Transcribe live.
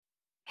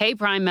Hey,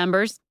 Prime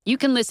members, you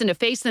can listen to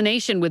Face the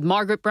Nation with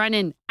Margaret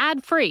Brennan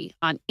ad-free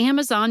on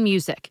Amazon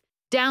Music.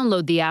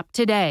 Download the app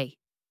today.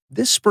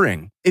 This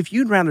spring, if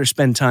you'd rather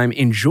spend time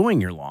enjoying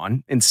your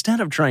lawn instead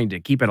of trying to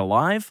keep it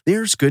alive,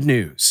 there's good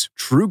news.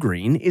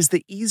 TruGreen is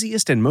the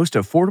easiest and most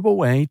affordable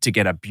way to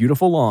get a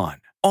beautiful lawn.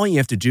 All you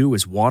have to do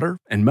is water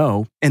and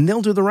mow, and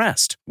they'll do the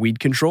rest. Weed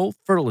control,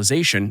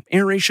 fertilization,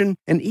 aeration,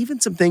 and even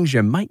some things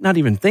you might not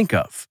even think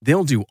of.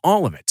 They'll do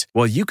all of it,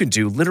 while you can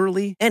do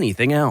literally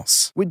anything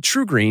else. With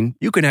TruGreen,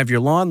 you can have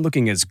your lawn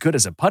looking as good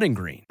as a putting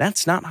green.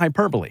 That's not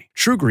hyperbole.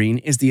 TruGreen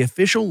is the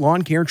official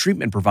lawn care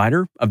treatment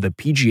provider of the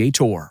PGA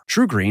Tour.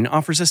 TruGreen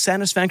offers a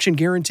satisfaction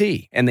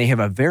guarantee, and they have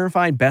a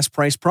verified best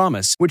price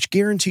promise, which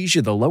guarantees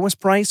you the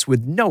lowest price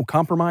with no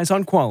compromise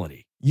on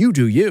quality. You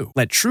do you.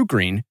 Let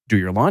TruGreen do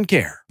your lawn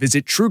care.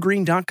 Visit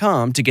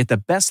TruGreen.com to get the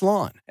best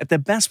lawn at the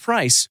best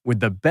price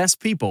with the best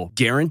people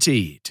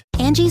guaranteed.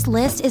 Angie's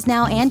List is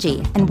now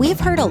Angie, and we've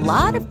heard a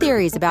lot of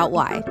theories about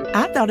why.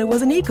 I thought it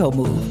was an eco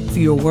move.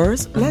 Fewer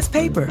words, less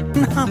paper.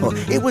 No,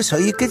 it was so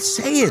you could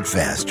say it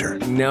faster.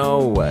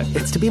 No,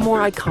 it's to be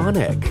more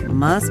iconic.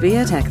 Must be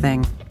a tech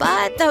thing.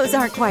 But those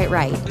aren't quite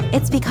right.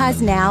 It's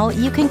because now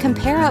you can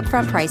compare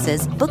upfront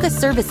prices, book a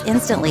service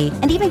instantly,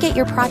 and even get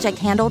your project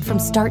handled from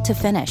start to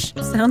finish.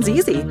 Sounds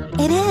easy.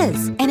 It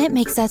is, and it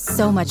makes us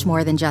so much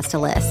more than just a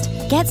list.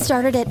 Get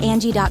started at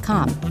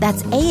Angie.com.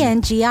 That's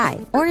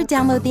ANGI, or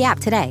download the app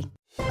today.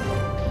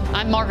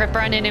 I'm Margaret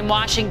Brennan in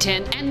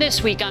Washington, and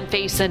this week on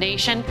Face the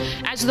Nation,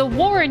 as the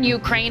war in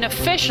Ukraine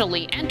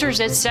officially enters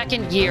its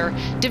second year,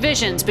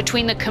 divisions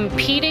between the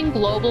competing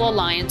global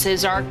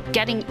alliances are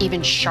getting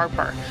even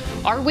sharper.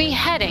 Are we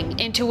heading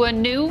into a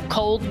new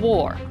Cold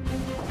War?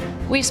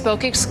 We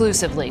spoke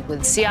exclusively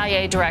with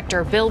CIA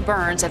Director Bill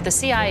Burns at the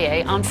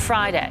CIA on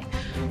Friday.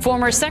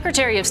 Former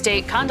Secretary of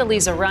State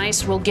Condoleezza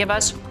Rice will give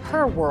us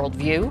her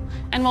worldview,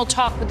 and we'll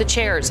talk with the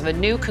chairs of a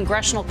new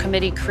congressional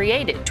committee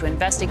created to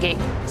investigate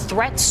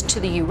threats to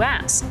the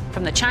U.S.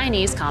 from the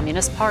Chinese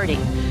Communist Party.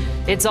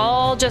 It's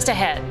all just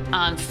ahead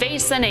on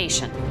Face the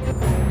Nation.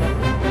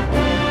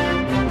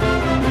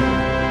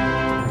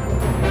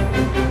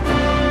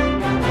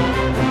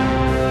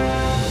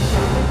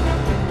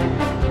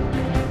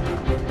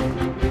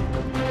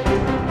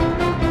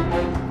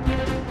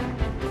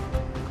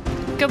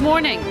 Good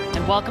morning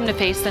and welcome to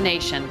Face the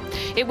Nation.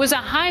 It was a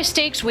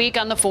high-stakes week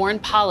on the foreign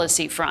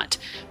policy front.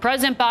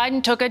 President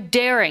Biden took a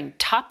daring,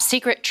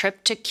 top-secret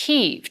trip to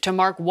Kyiv to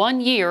mark 1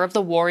 year of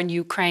the war in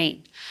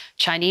Ukraine.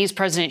 Chinese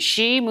President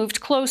Xi moved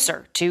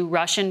closer to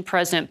Russian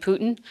President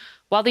Putin,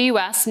 while the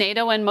U.S.,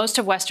 NATO, and most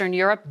of Western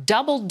Europe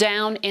doubled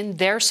down in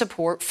their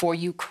support for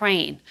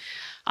Ukraine.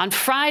 On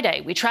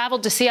Friday, we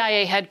traveled to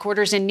CIA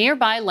headquarters in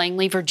nearby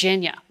Langley,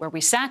 Virginia, where we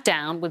sat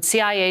down with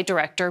CIA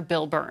Director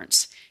Bill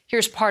Burns.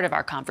 Here's part of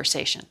our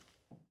conversation.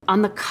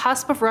 On the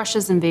cusp of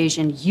Russia's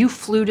invasion, you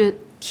flew to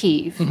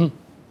Kyiv,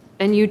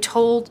 and you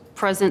told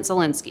President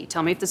Zelensky,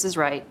 tell me if this is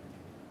right,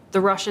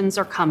 the Russians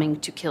are coming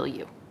to kill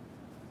you.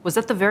 Was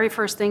that the very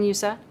first thing you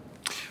said?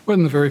 It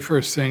wasn't the very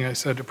first thing I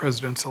said to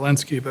President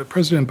Zelensky, but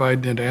President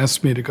Biden had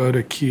asked me to go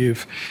to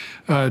Kyiv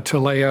to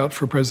lay out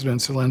for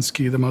President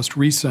Zelensky the most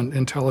recent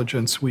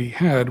intelligence we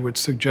had, which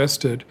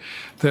suggested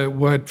that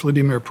what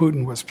Vladimir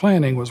Putin was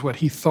planning was what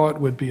he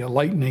thought would be a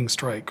lightning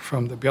strike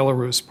from the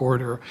Belarus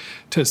border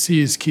to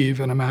seize Kyiv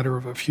in a matter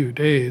of a few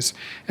days,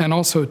 and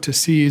also to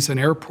seize an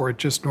airport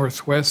just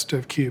northwest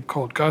of Kyiv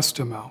called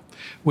Gostomel,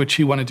 which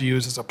he wanted to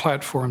use as a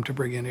platform to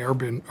bring in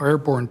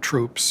airborne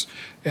troops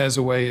as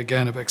a way,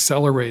 again, of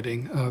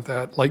accelerating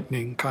that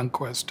lightning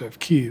conquest of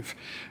Kyiv.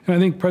 And I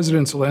think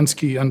President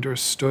Zelensky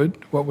understood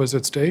what was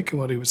at stake and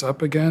what he was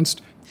up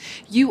against.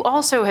 You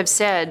also have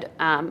said,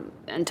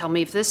 and tell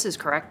me if this is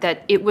correct,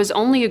 that it was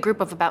only a group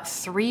of about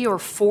 3 or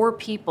 4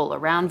 people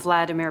around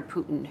Vladimir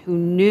Putin who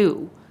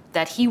knew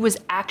that he was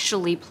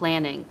actually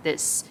planning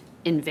this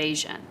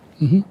invasion.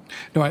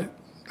 No, I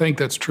think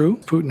that's true.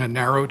 Putin had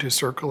narrowed his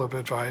circle of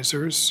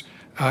advisors,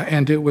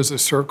 and it was a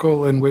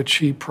circle in which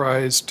he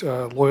prized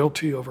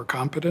loyalty over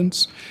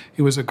competence.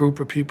 It was a group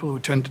of people who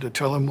tended to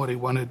tell him what he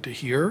wanted to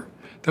hear.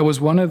 That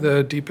was one of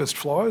the deepest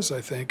flaws, I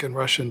think, in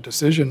Russian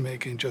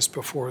decision-making just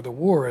before the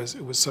war, as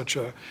it was such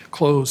a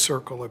closed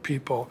circle of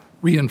people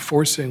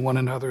reinforcing one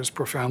another's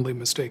profoundly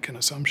mistaken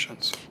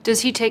assumptions.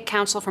 Does he take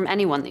counsel from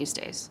anyone these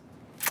days?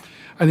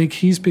 I think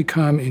he's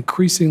become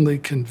increasingly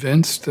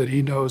convinced that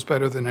he knows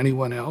better than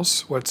anyone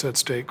else what's at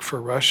stake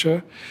for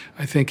Russia.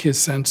 I think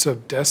his sense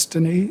of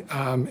destiny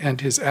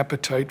and his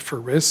appetite for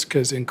risk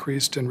has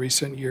increased in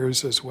recent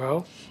years as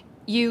well.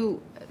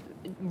 You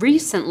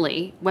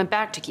recently went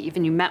back to Kyiv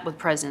and you met with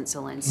President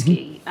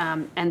Zelensky.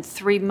 And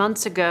 3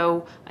 months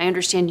ago, I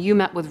understand you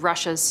met with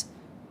Russia's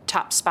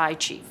top spy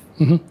chief.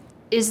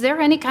 Is there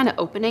any kind of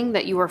opening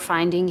that you are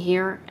finding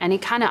here? Any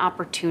kind of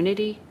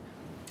opportunity?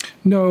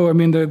 No, I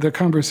mean, the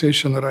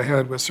conversation that I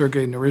had with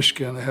Sergei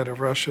Naryshkin, the head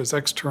of Russia's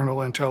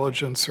external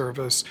intelligence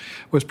service,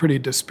 was pretty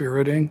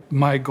dispiriting.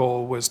 My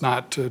goal was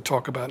not to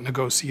talk about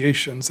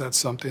negotiations. That's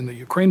something the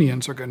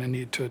Ukrainians are going to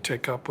need to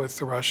take up with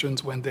the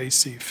Russians when they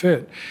see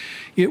fit.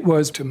 It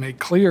was to make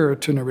clear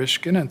to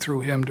Naryshkin and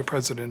through him to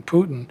President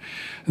Putin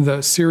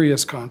the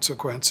serious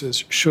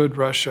consequences should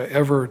Russia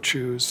ever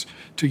choose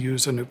to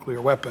use a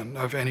nuclear weapon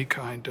of any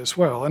kind as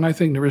well. And I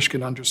think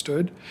Naryshkin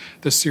understood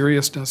the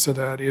seriousness of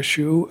that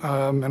issue,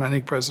 and I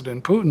think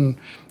President Putin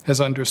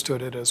has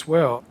understood it as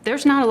well.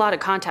 There's not a lot of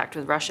contact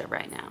with Russia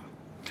right now.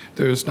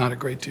 There's not a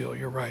great deal,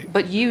 you're right.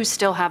 But you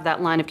still have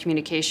that line of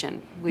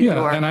communication with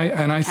your and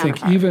I think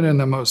counterpart. even in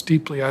the most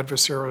deeply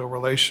adversarial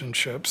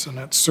relationships, and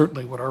that's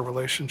certainly what our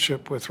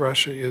relationship with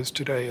Russia is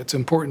today, it's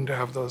important to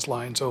have those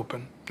lines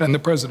open. And the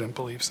president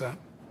believes that.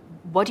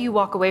 What do you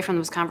walk away from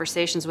those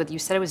conversations with? You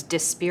said it was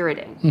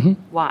dispiriting.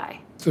 Why?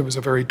 There was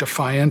a very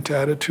defiant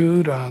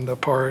attitude on the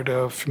part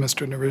of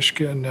Mr.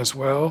 Naryshkin as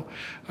well,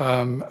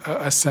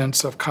 a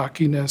sense of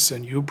cockiness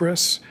and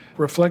hubris,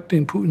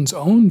 reflecting Putin's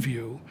own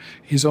view,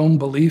 his own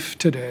belief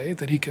today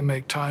that he can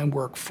make time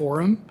work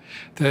for him,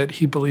 that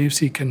he believes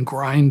he can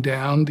grind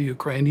down the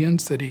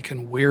Ukrainians, that he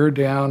can wear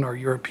down our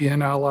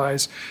European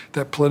allies,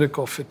 that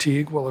political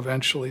fatigue will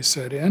eventually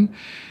set in.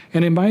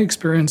 And in my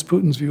experience,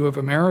 Putin's view of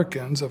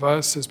Americans, of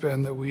us, has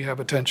been that we have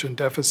attention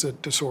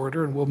deficit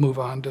disorder and we'll move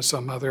on to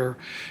some other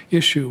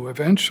issue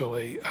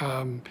eventually.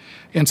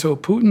 And so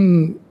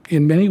Putin,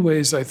 in many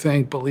ways, I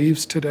think,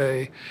 believes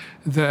today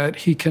that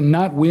he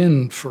cannot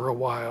win for a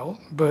while,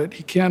 but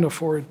he can't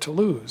afford to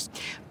lose.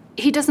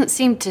 He doesn't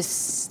seem to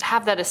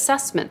have that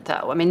assessment,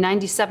 though. I mean,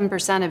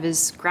 97% of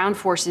his ground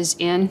force is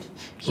in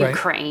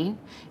Ukraine.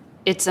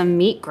 It's a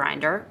meat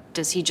grinder.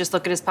 Does he just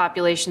look at his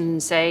population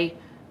and say,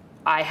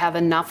 I have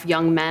enough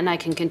young men I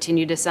can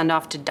continue to send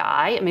off to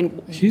die? I mean,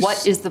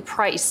 what is the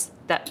price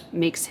that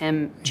makes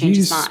him change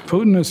his mind?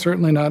 Putin is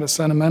certainly not a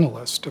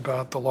sentimentalist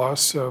about the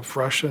loss of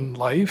Russian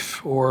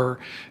life or,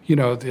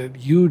 the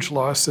huge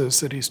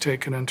losses that he's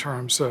taken in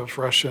terms of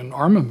Russian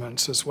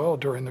armaments as well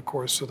during the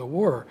course of the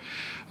war.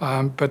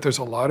 But there's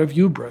a lot of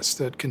hubris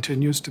that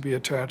continues to be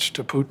attached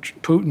to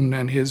Putin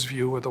and his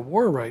view of the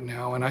war right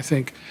now. And I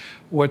think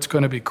what's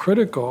going to be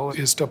critical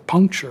is to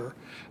puncture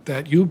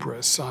that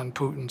hubris on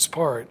Putin's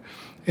part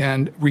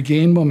and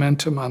regain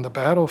momentum on the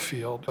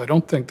battlefield. I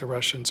don't think the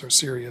Russians are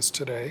serious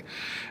today.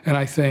 And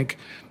I think,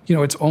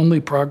 it's only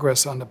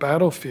progress on the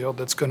battlefield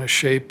that's going to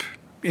shape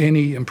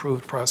any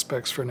improved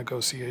prospects for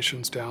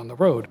negotiations down the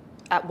road.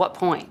 At what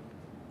point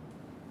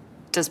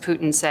does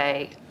Putin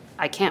say,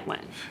 I can't win?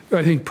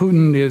 I think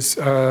Putin is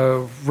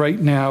right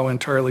now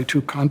entirely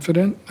too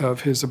confident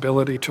of his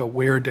ability to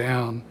wear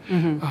down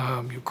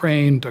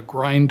Ukraine, to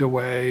grind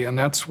away, and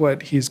that's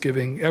what he's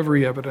giving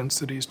every evidence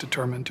that he's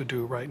determined to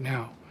do right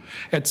now.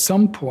 At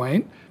some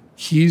point,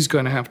 he's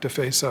going to have to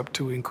face up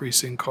to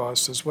increasing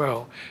costs as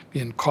well.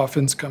 In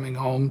coffins coming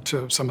home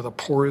to some of the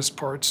poorest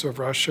parts of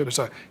Russia, there's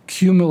a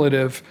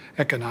cumulative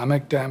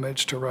economic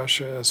damage to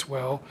Russia as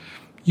well.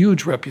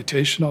 Huge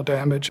reputational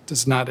damage.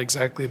 It's not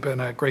exactly been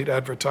a great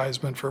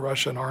advertisement for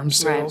Russian arms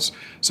sales. Right.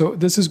 So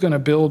this is going to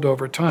build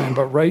over time.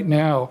 But right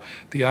now,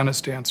 the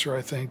honest answer,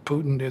 I think,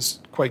 Putin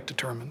is quite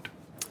determined.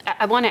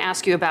 I want to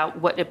ask you about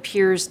what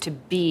appears to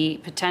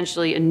be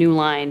potentially a new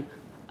line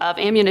of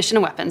ammunition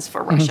and weapons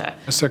for Russia.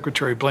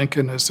 Secretary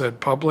Blinken has said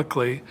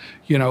publicly,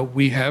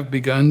 we have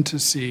begun to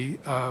see,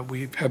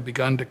 we have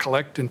begun to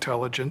collect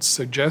intelligence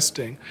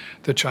suggesting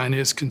that China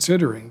is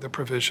considering the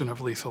provision of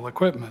lethal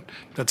equipment.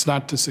 That's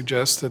not to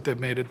suggest that they've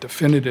made a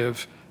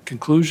definitive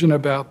conclusion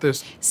about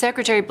this.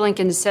 Secretary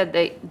Blinken said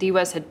that the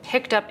U.S. had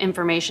picked up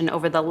information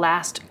over the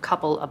last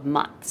couple of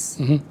months.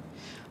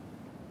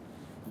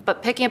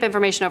 But picking up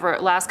information over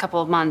the last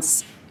couple of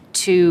months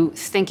to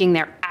thinking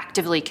they're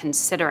actively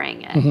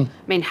considering it. I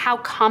mean, how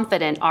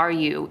confident are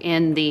you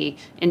in the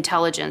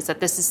intelligence that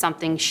this is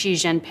something Xi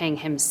Jinping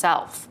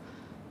himself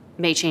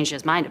may change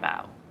his mind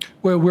about?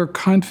 Well, we're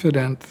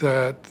confident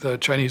that the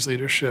Chinese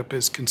leadership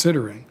is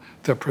considering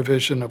the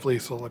provision of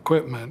lethal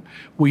equipment.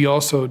 We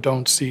also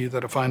don't see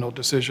that a final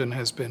decision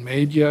has been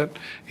made yet,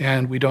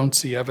 and we don't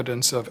see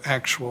evidence of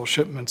actual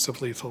shipments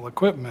of lethal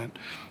equipment.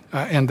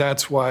 And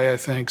that's why I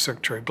think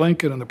Secretary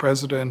Blinken and the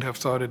president have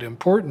thought it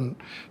important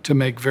to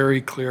make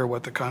very clear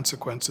what the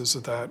consequences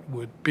of that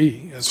would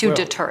be as well.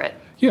 To deter it.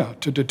 Yeah,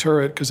 to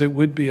deter it, because it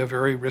would be a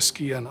very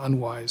risky and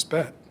unwise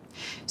bet.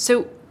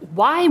 So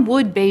why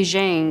would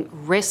Beijing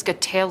risk a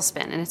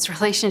tailspin in its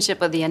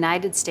relationship with the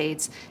United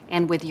States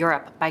and with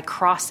Europe by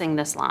crossing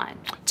this line?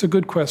 It's a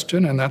good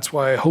question, and that's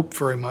why I hope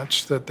very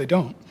much that they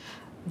don't.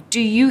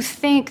 Do you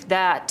think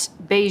that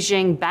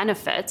Beijing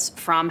benefits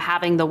from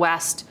having the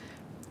West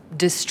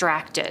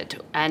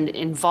distracted and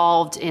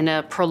involved in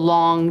a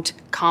prolonged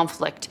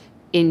conflict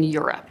in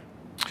Europe?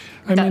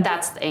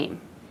 That's the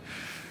aim.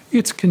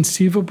 It's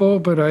conceivable,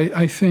 but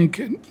I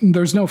think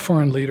there's no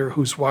foreign leader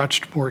who's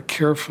watched more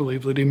carefully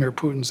Vladimir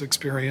Putin's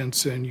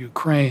experience in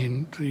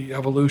Ukraine, the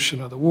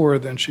evolution of the war,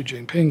 than Xi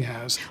Jinping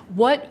has.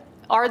 What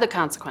are the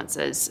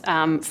consequences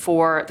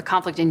for the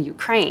conflict in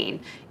Ukraine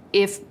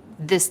if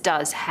this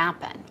does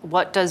happen?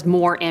 What does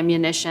more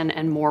ammunition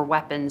and more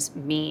weapons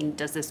mean?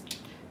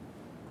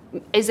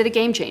 Is it a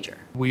game changer?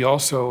 We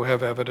also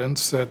have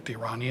evidence that the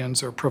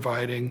Iranians are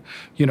providing,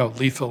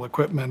 lethal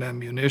equipment and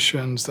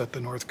munitions, that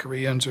the North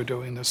Koreans are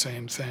doing the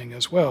same thing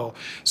as well.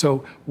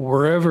 So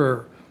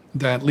wherever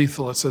that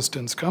lethal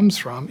assistance comes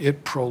from,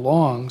 it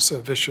prolongs a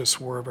vicious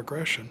war of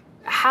aggression.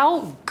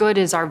 How good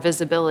is our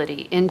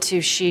visibility into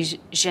Xi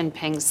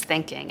Jinping's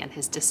thinking and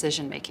his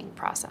decision-making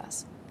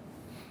process?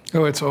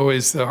 Oh, it's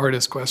always the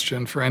hardest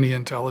question for any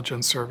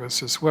intelligence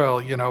service as well.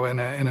 In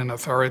an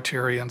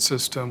authoritarian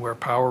system where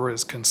power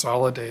is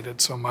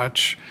consolidated so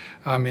much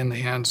in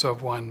the hands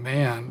of one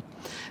man.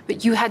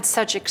 But you had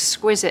such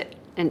exquisite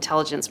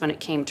intelligence when it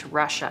came to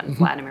Russia and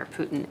Vladimir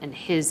Putin and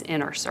his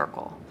inner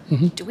circle.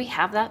 Do we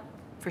have that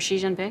for Xi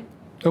Jinping?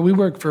 But we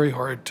worked very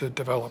hard to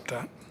develop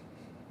that.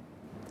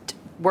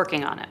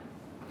 Working on it.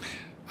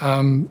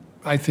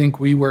 I think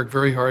we work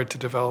very hard to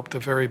develop the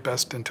very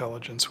best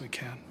intelligence we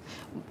can.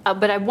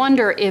 But I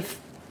wonder if,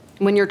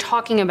 when you're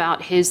talking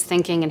about his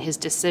thinking and his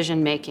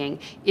decision-making,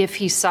 if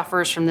he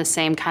suffers from the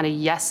same kind of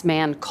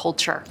yes-man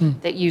culture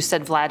that you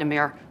said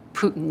Vladimir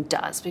Putin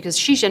does, because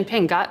Xi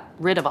Jinping got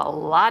rid of a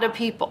lot of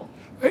people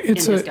in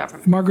his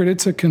government. Margaret,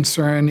 it's a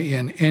concern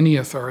in any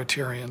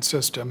authoritarian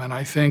system. And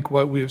I think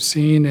what we've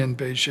seen in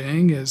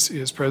Beijing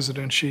is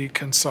President Xi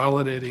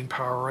consolidating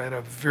power at a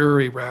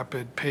very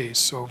rapid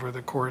pace over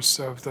the course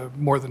of the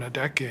more than a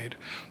decade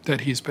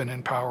that he's been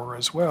in power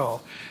as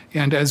well.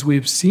 And as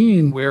we've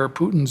seen where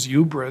Putin's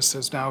hubris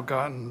has now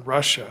gotten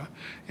Russia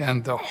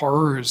and the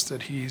horrors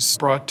that he's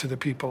brought to the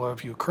people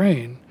of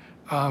Ukraine,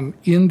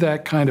 in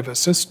that kind of a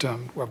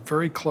system, a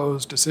very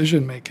closed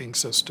decision-making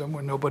system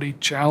where nobody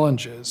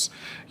challenges,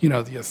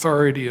 the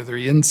authority or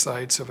the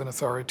insights of an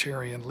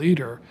authoritarian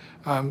leader,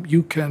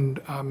 you can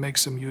make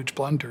some huge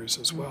blunders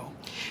as well.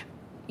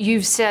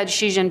 You've said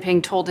Xi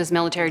Jinping told his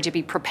military to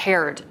be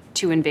prepared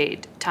to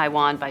invade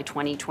Taiwan by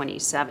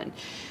 2027.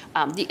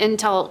 The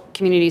intel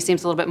community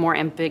seems a little bit more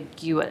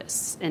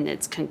ambiguous in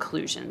its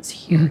conclusions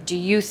here. Do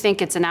you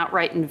think it's an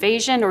outright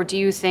invasion, or do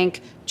you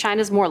think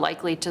China's more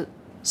likely to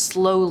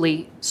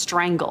slowly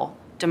strangle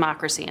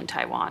democracy in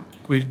Taiwan?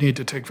 We need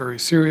to take very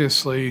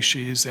seriously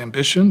Xi's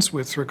ambitions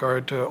with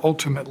regard to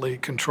ultimately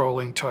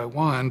controlling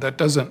Taiwan. That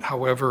doesn't,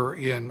 however,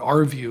 in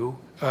our view,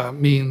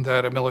 mean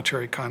that a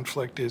military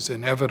conflict is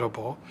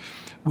inevitable.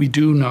 We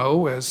do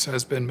know, as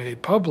has been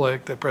made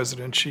public, that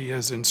President Xi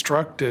has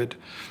instructed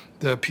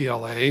the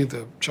PLA,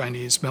 the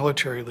Chinese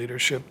military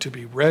leadership, to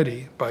be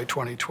ready by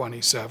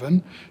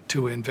 2027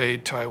 to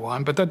invade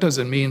Taiwan. But that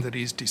doesn't mean that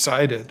he's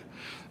decided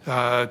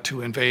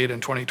to invade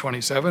in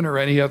 2027 or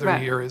any other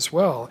year as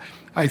well.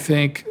 I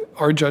think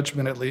our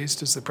judgment, at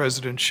least, is that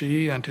President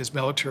Xi and his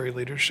military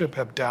leadership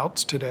have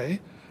doubts today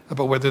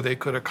about whether they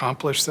could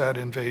accomplish that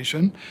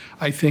invasion.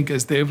 I think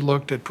as they've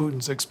looked at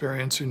Putin's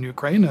experience in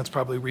Ukraine, that's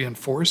probably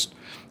reinforced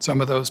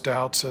some of those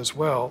doubts as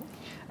well.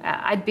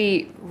 I'd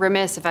be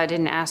remiss if I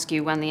didn't ask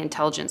you when the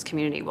intelligence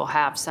community will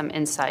have some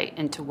insight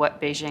into what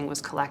Beijing was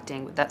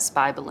collecting with that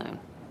spy balloon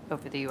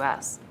over the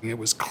U.S. It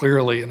was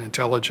clearly an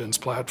intelligence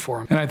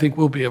platform, and I think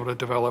we'll be able to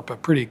develop a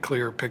pretty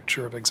clear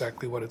picture of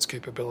exactly what its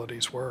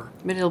capabilities were.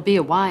 But it'll be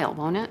a while,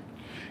 won't it?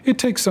 It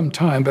takes some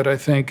time, but I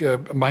think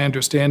my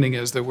understanding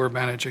is that we're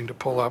managing to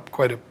pull up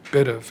quite a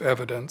bit of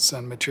evidence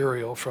and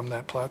material from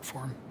that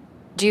platform.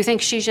 Do you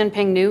think Xi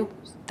Jinping knew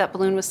that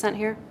balloon was sent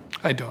here?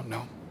 I don't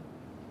know.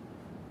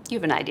 You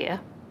have an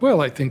idea.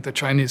 Well, I think the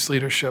Chinese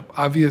leadership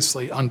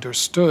obviously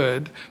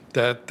understood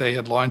that they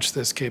had launched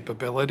this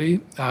capability,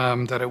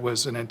 that it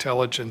was an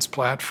intelligence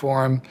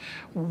platform.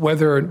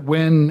 Whether,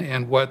 when,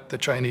 and what the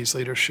Chinese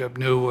leadership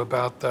knew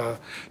about the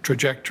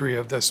trajectory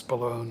of this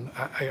balloon,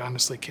 I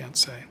honestly can't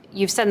say.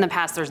 You've said in the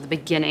past there's the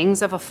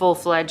beginnings of a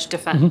full-fledged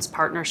defense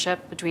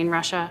partnership between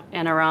Russia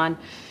and Iran.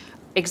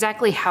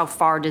 Exactly how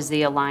far does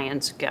the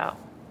alliance go?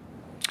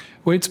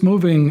 Well, it's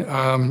moving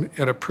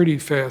at a pretty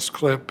fast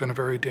clip in a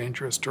very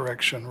dangerous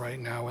direction right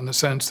now, in the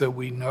sense that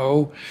we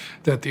know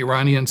that the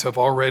Iranians have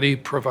already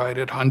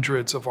provided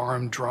hundreds of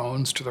armed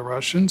drones to the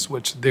Russians,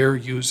 which they're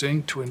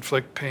using to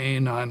inflict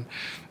pain on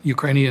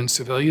Ukrainian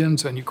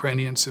civilians and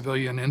Ukrainian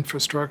civilian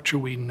infrastructure.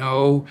 We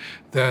know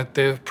that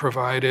they've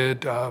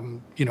provided,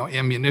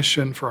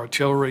 ammunition for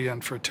artillery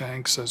and for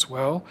tanks as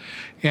well.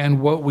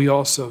 And what we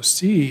also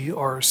see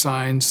are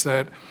signs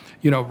that,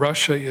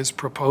 Russia is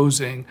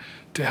proposing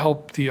to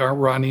help the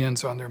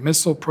Iranians on their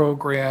missile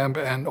program,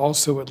 and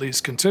also at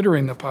least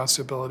considering the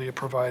possibility of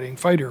providing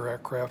fighter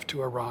aircraft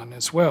to Iran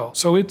as well.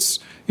 So it's,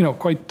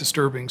 quite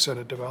disturbing set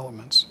of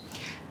developments.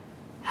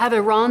 Have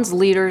Iran's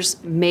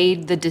leaders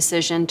made the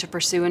decision to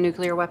pursue a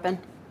nuclear weapon?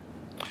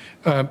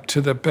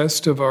 To the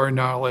best of our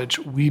knowledge,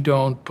 we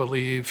don't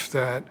believe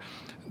that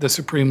the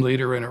supreme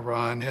leader in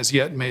Iran has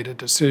yet made a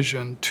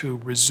decision to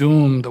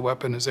resume the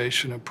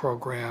weaponization of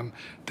program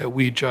that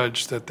we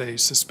judge that they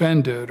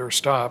suspended or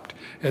stopped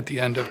at the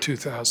end of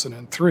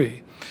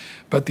 2003.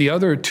 But the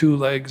other two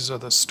legs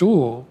of the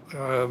stool,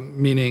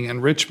 meaning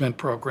enrichment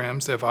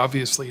programs, they've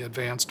obviously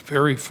advanced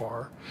very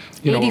far,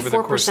 over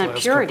the course of the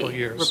last couple of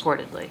years. 84%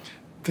 purity, reportedly.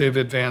 They've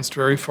advanced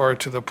very far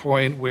to the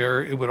point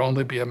where it would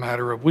only be a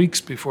matter of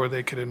weeks before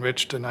they could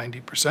enrich to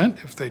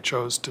 90% if they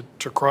chose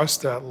to cross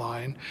that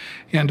line.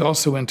 And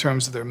also in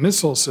terms of their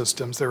missile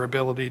systems, their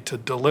ability to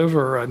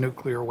deliver a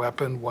nuclear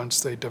weapon once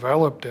they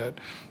developed it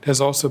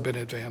has also been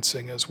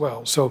advancing as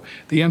well. So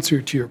the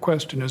answer to your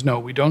question is no,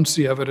 we don't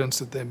see evidence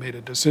that they made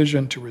a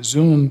decision to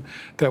resume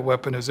that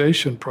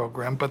weaponization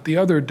program, but the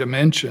other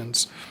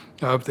dimensions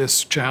of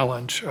this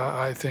challenge,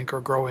 I think,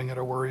 are growing at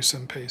a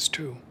worrisome pace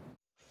too.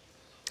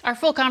 Our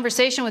full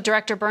conversation with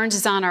Director Burns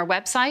is on our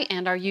website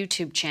and our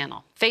YouTube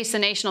channel. Face the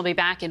Nation will be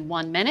back in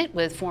 1 minute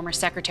with former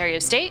Secretary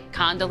of State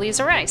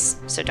Condoleezza Rice,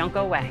 so don't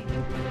go away.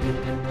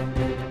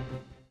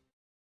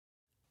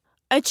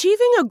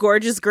 Achieving a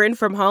gorgeous grin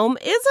from home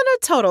isn't a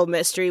total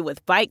mystery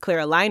with Byte Clear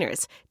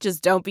aligners.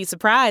 Just don't be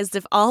surprised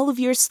if all of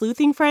your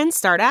sleuthing friends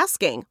start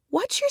asking,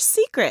 "What's your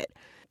secret?"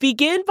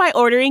 Begin by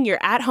ordering your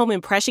at-home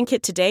impression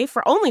kit today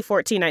for only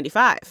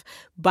 $14.95.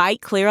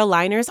 Byte Clear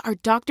aligners are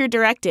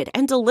doctor-directed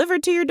and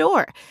delivered to your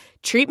door.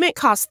 Treatment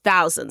costs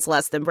thousands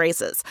less than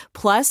braces.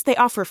 Plus, they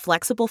offer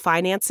flexible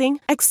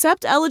financing,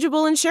 accept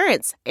eligible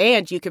insurance,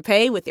 and you can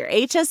pay with your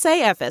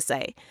HSA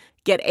FSA.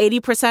 Get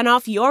 80%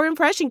 off your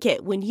impression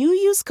kit when you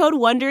use code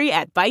WONDERY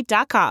at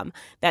Byte.com.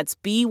 That's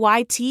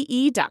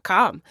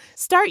BYTE.com.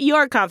 Start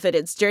your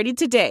confidence journey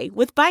today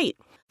with Byte.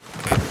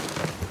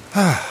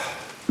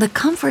 The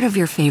comfort of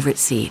your favorite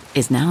seat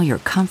is now your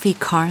comfy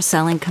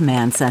car-selling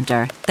command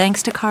center,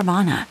 thanks to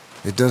Carvana.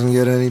 It doesn't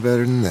get any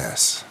better than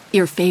this.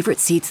 Your favorite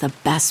seat's the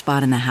best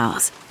spot in the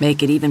house.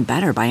 Make it even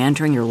better by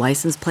entering your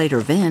license plate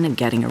or VIN and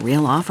getting a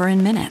real offer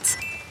in minutes.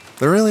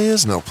 There really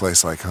is no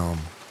place like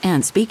home.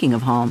 And speaking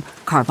of home,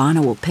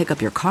 Carvana will pick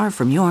up your car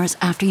from yours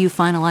after you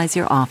finalize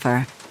your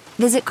offer.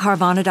 Visit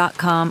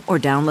Carvana.com or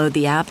download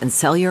the app and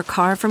sell your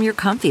car from your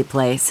comfy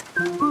place.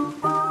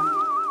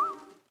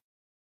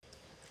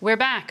 We're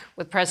back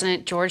with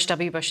President George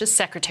W. Bush's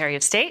Secretary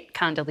of State,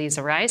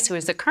 Condoleezza Rice, who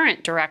is the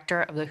current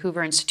director of the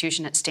Hoover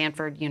Institution at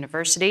Stanford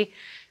University.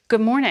 Good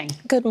morning.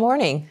 Good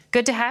morning.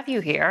 Good to have you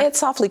here.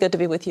 It's awfully good to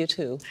be with you,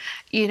 too.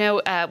 You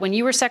know, when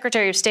you were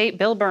Secretary of State,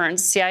 Bill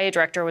Burns, CIA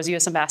director, was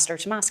U.S. ambassador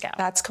to Moscow.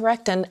 That's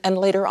correct. And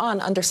later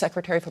on,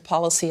 Undersecretary for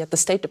Policy at the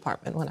State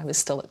Department when I was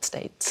still at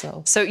State.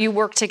 So you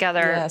worked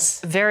together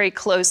very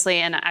closely.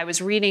 And I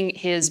was reading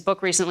his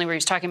book recently where he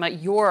was talking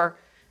about your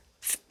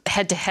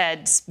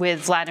head-to-heads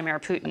with Vladimir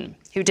Putin,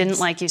 who didn't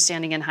like you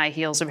standing in high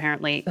heels,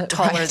 apparently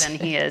taller than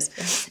he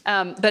is.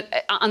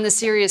 But on the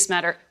serious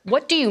matter,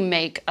 what do you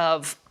make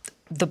of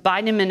the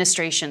Biden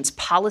administration's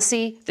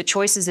policy, the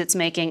choices it's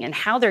making, and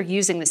how they're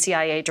using the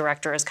CIA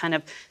director as kind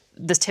of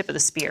the tip of the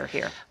spear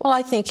here? Well,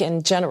 I think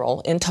in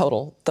general, in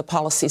total, the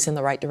policy's in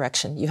the right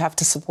direction. You have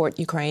to support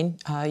Ukraine.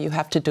 You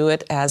have to do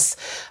it as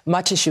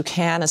much as you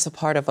can as a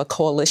part of a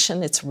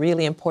coalition. It's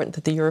really important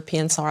that the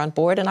Europeans are on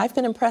board. And I've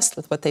been impressed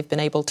with what they've been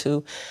able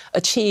to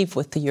achieve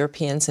with the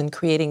Europeans in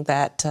creating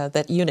that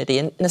unity.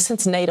 And in a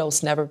sense,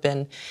 NATO's never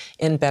been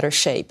in better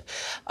shape.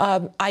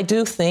 I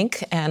do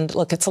think, and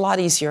look, it's a lot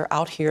easier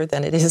out here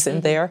than it is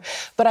in there,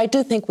 but I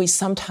do think we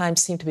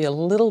sometimes seem to be a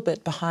little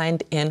bit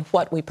behind in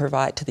what we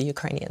provide to the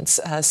Ukrainians.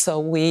 So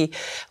we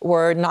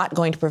were not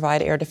going to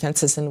provide air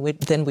defenses, and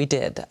then we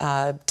did.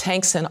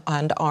 Tanks and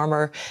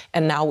armor,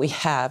 and now we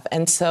have.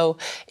 And so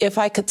if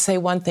I could say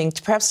one thing,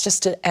 perhaps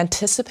just to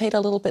anticipate a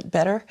little bit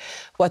better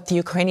what the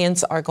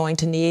Ukrainians are going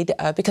to need,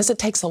 because it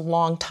takes a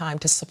long time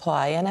to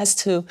supply. And as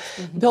to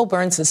Bill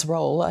Burns'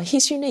 role,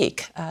 he's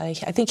unique. I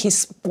think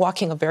he's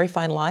walking a very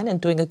fine line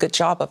and doing a good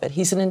job of it.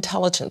 He's an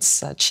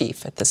intelligence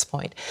chief at this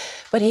point.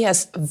 But he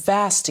has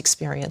vast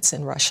experience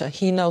in Russia.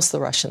 He knows the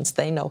Russians.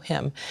 They know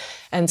him.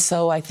 And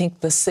so I think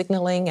the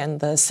signaling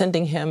and the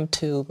sending him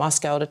to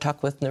Moscow to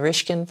talk with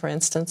Naryshkin, for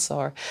instance,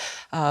 or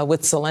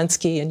with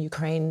Zelensky in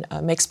Ukraine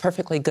makes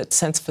perfectly good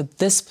sense for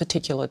this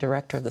particular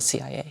director of the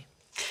CIA.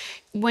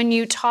 When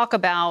you talk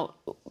about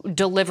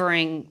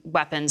delivering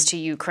weapons to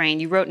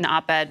Ukraine, you wrote an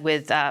op-ed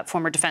with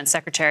former Defense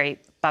Secretary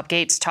Bob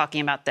Gates talking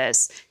about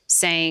this,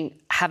 saying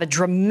have a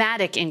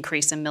dramatic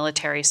increase in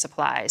military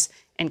supplies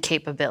and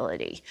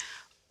capability.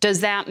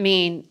 Does that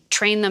mean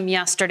train them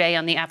yesterday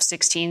on the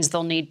F-16s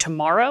they'll need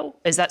tomorrow?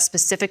 Is that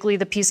specifically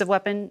the piece of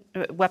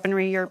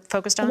weaponry you're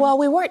focused on? Well,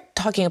 we weren't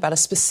talking about a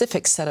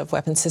specific set of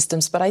weapon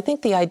systems, but I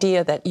think the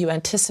idea that you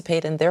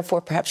anticipate and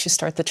therefore perhaps you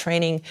start the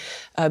training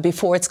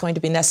before it's going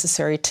to be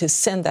necessary to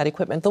send that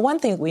equipment. The one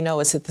thing we know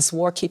is that this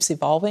war keeps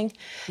evolving,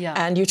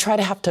 and you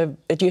have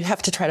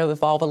to try to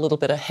evolve a little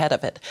bit ahead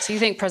of it. So you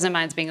think President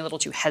Biden's being a little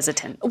too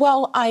hesitant?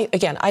 Well, I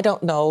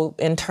don't know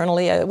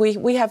internally.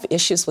 We have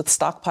issues with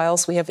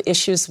stockpiles. We have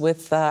issues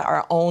with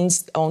our own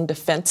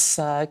defense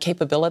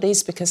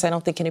capabilities, because I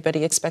don't think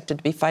anybody expected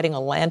to be fighting a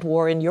land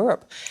war in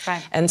Europe.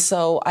 Right. And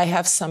so I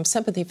have some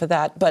sympathy for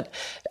that. But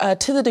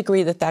to the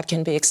degree that that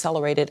can be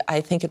accelerated,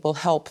 I think it will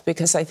help,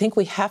 because I think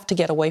we have to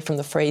get away from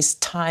the phrase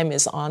time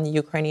is on the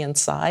Ukrainian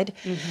side.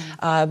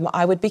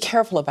 I would be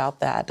careful about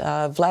that.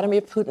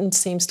 Vladimir Putin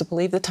seems to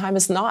believe the time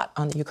is not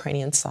on the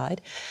Ukrainian side.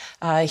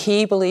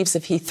 He believes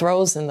if he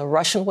throws in the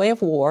Russian way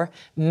of war,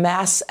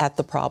 mass at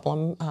the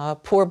problem,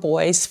 poor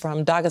boys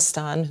from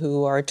Dagestan Taliban,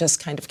 who are just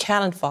kind of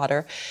cannon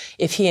fodder.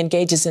 If he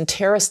engages in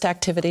terrorist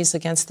activities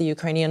against the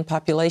Ukrainian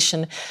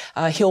population,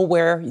 he'll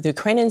wear the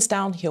Ukrainians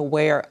down, he'll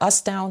wear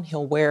us down,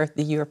 he'll wear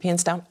the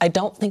Europeans down. I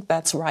don't think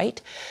that's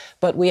right,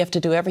 but we have to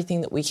do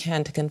everything that we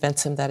can to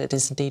convince him that it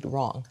is indeed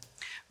wrong.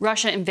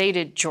 Russia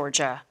invaded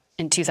Georgia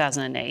in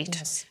 2008.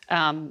 Yes.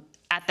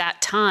 At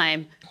that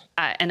time,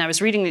 and I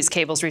was reading these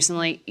cables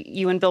recently,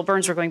 you and Bill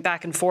Burns were going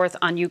back and forth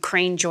on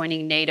Ukraine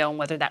joining NATO and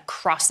whether that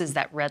crosses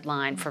that red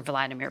line for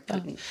Vladimir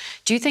Putin.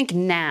 Do you think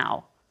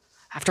now,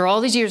 after all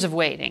these years of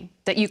waiting,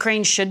 that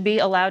Ukraine should be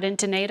allowed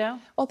into NATO?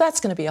 Well, that's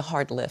going to be a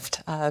hard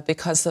lift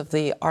because of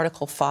the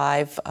Article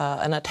 5,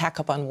 an attack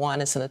upon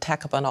one is an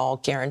attack upon all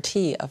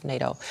guarantee of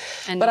NATO.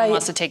 And no one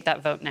wants to take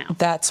that vote now.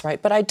 That's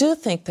right. But I do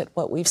think that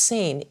what we've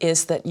seen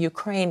is that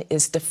Ukraine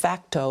is de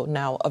facto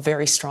now a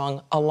very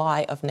strong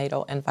ally of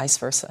NATO and vice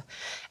versa.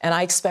 And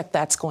I expect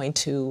that's going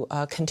to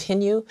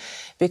continue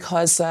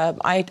because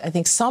I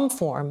think some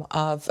form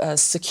of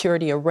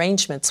security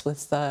arrangements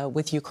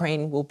with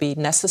Ukraine will be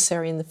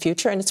necessary in the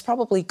future. And it's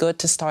probably good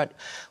to start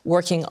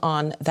working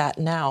on that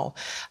now.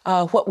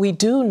 What we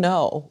do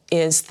know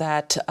is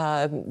that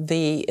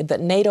that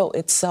NATO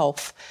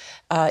itself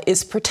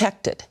is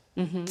protected.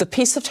 Mm-hmm. The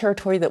piece of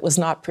territory that was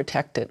not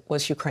protected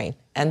was Ukraine.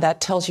 And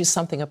that tells you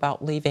something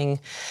about leaving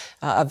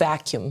a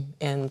vacuum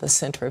in the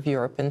center of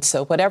Europe. And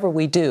so whatever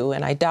we do,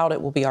 and I doubt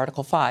it will be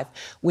Article 5,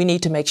 we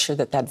need to make sure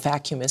that that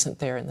vacuum isn't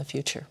there in the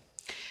future.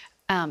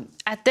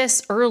 At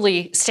this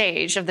early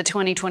stage of the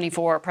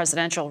 2024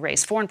 presidential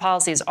race, foreign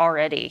policy is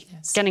already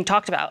getting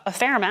talked about a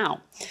fair amount.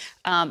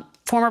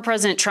 Former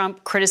President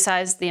Trump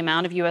criticized the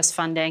amount of U.S.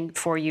 funding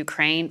for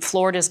Ukraine.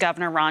 Florida's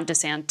Governor Ron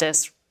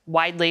DeSantis,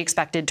 widely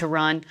expected to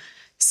run,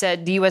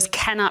 said the U.S.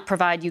 cannot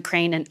provide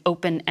Ukraine an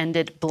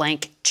open-ended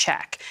blank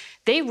check.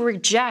 They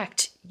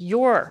reject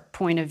your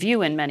point of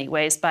view in many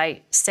ways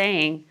by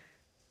saying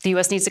the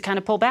U.S. needs to kind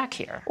of pull back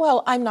here.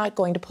 Well, I'm not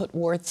going to put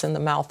words in the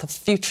mouth of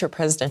future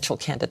presidential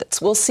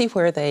candidates. We'll see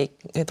where they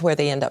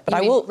end up. But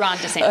I will Ron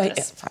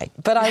DeSantis. Right.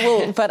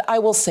 But I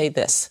will say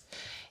this.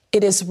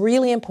 It is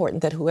really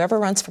important that whoever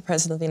runs for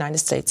president of the United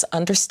States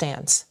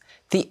understands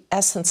the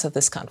essence of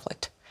this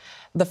conflict.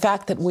 The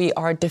fact that we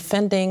are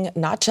defending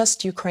not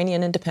just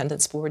Ukrainian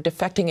independence, but we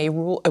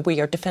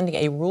are defending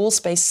a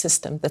rules-based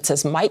system that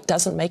says might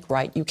doesn't make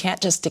right. You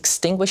can't just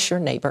extinguish your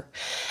neighbor.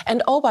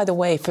 And oh, by the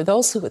way, for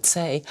those who would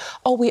say,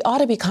 oh, we ought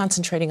to be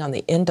concentrating on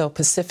the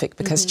Indo-Pacific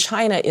because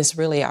China is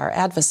really our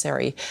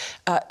adversary,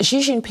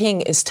 Xi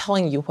Jinping is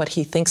telling you what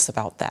he thinks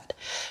about that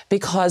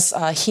because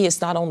he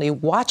is not only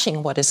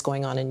watching what is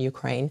going on in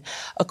Ukraine,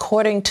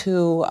 according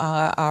to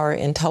our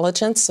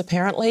intelligence,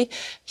 apparently,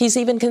 he's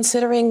even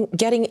considering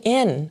getting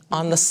in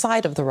on the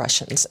side of the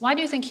Russians. Why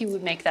do you think he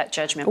would make that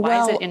judgment?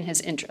 Why is it in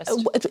his interest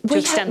to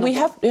extend the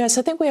war? Yes,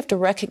 I think we have to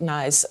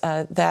recognize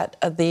that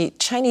the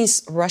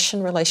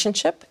Chinese-Russian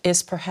relationship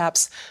is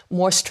perhaps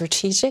more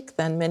strategic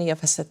than many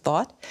of us had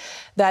thought,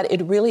 that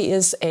it really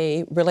is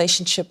a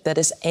relationship that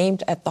is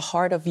aimed at the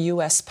heart of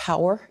U.S.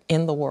 power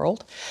in the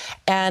world.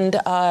 And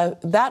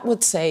that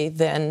would say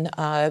then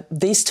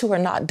these two are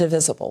not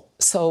divisible.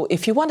 So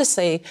if you want to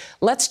say,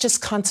 let's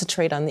just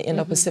concentrate on the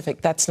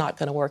Indo-Pacific, that's not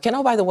going to work. And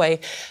oh, by the way,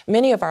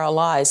 many of our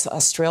allies,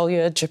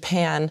 Australia,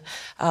 Japan,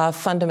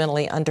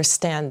 fundamentally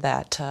understand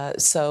that.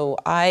 So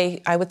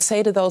I would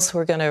say to those who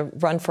are going to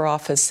run for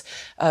office,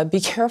 be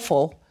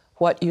careful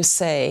what you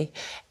say.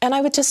 And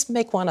I would just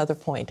make one other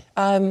point.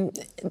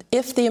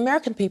 If the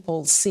American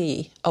people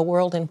see a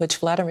world in which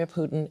Vladimir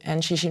Putin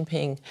and Xi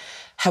Jinping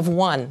have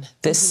won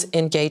this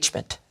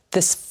engagement,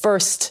 this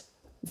first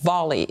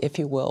volley, if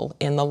you will,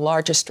 in the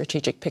larger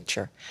strategic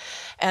picture,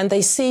 and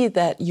they see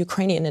that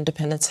Ukrainian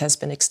independence has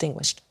been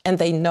extinguished, and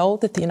they know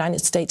that the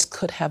United States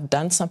could have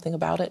done something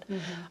about it,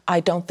 I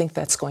don't think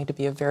that's going to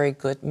be a very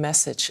good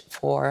message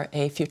for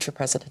a future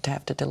president to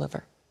have to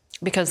deliver.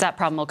 Because that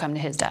problem will come to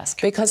his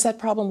desk. Because that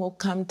problem will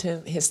come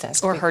to his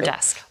desk. Or her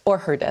desk. Or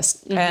her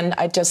desk. And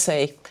I just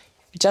say,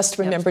 just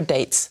remember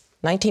dates,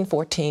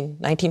 1914,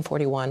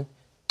 1941,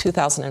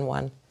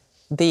 2001.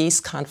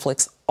 These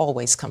conflicts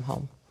always come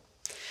home.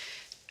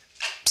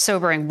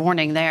 Sobering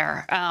warning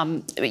there.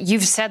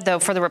 You've said, though,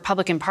 for the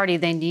Republican Party,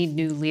 they need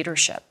new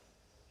leadership,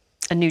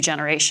 a new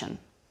generation.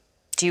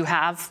 Do you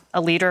have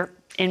a leader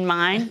in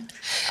mind?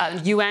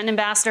 UN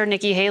Ambassador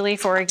Nikki Haley,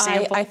 for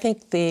example? I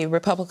think the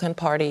Republican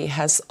Party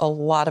has a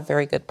lot of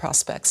very good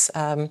prospects.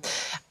 When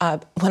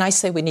I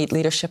say we need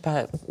leadership,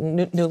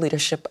 new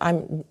leadership,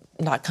 I'm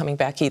not coming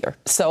back either.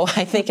 So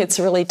I think it's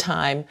really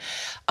time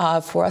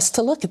for us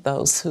to look at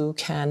those who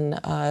can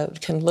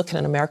look at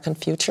an American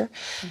future.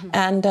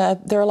 And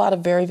there are a lot of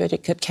very, very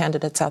good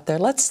candidates out there.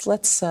 Let's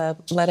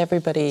let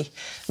everybody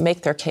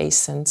make their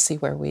case and see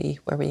where we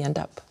end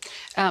up.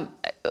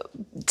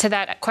 To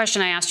that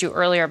question I asked you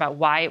earlier about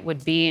why it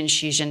would be in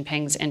Xi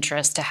Jinping's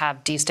interest to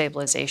have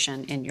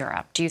destabilization in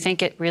Europe, do you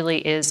think it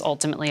really is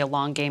ultimately a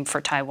long game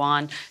for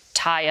Taiwan,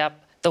 tie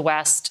up the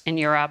West and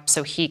Europe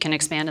so he can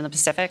expand in the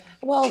Pacific?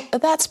 Well,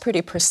 that's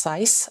pretty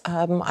precise.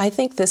 I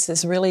think this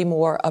is really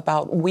more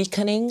about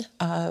weakening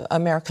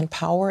American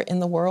power in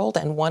the world,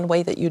 and one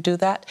way that you do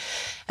that,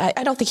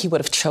 I don't think he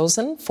would have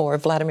chosen for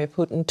Vladimir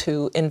Putin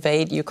to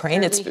invade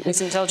Ukraine.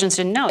 His intelligence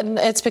didn't know it.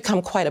 It's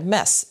become quite a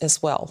mess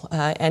as well,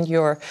 and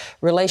your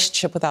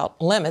relationship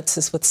without limits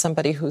is with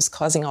somebody who's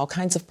causing all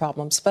kinds of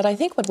problems. But I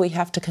think what we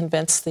have to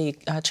convince the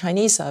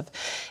Chinese of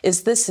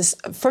is this is,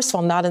 first of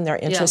all, not in their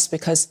interest,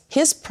 because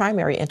his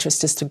primary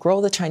interest is to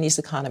grow the Chinese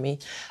economy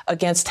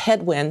against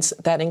headwinds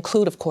that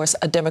include, of course,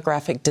 a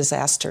demographic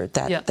disaster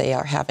that they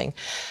are having,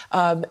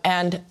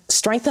 and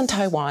strengthen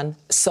Taiwan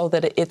so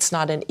that it's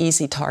not an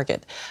easy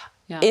target.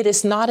 It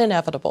is not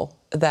inevitable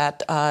that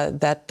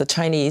the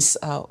Chinese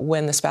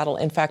win this battle.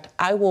 In fact,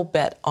 I will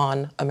bet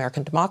on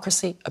American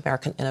democracy,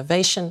 American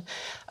innovation,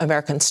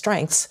 American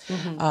strengths,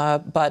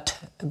 but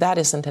that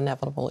isn't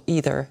inevitable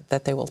either,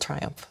 that they will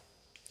triumph.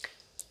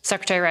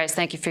 Secretary Rice,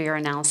 thank you for your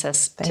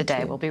analysis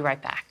today. We'll be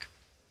right back.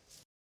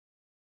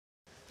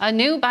 A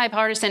new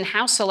bipartisan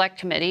House Select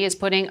Committee is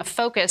putting a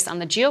focus on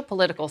the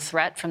geopolitical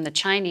threat from the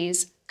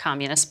Chinese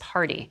Communist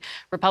Party.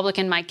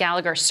 Republican Mike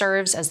Gallagher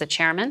serves as the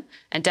chairman,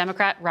 and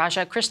Democrat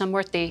Raja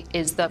Krishnamoorthi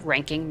is the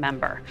ranking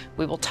member.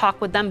 We will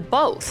talk with them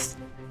both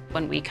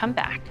when we come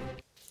back.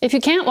 If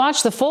you can't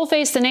watch the full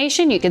Face the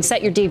Nation, you can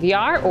set your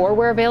DVR, or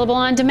we're available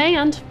on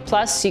demand.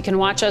 Plus, you can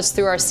watch us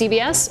through our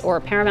CBS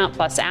or Paramount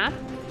Plus app.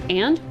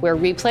 And we're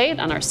replayed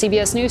on our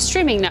CBS News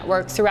streaming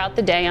network throughout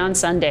the day on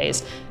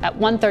Sundays at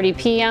 1:30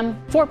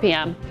 p.m., 4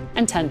 p.m.,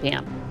 and 10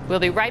 p.m. We'll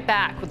be right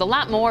back with a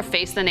lot more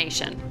Face the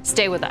Nation.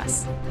 Stay with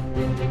us.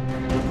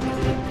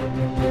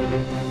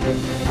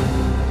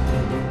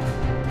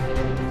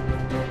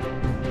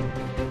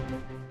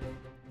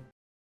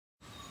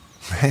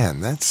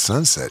 Man, that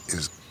sunset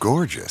is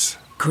gorgeous.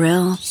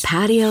 Grill,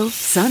 patio,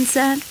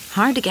 sunset.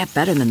 Hard to get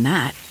better than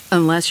that.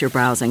 Unless you're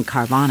browsing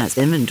Carvana's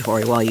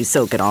inventory while you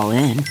soak it all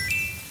in.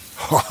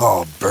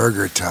 Oh,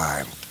 burger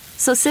time.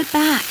 So sit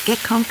back, get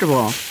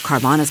comfortable.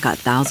 Carvana's got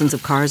thousands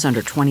of cars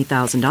under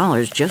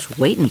 $20,000 just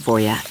waiting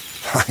for you.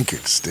 I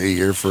could stay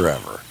here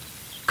forever.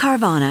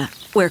 Carvana,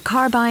 where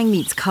car buying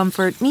meets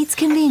comfort meets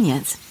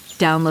convenience.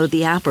 Download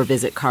the app or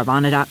visit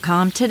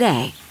Carvana.com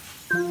today.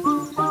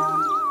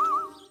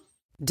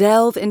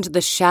 Delve into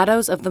the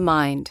shadows of the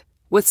mind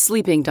with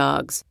Sleeping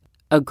Dogs,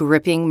 a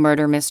gripping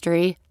murder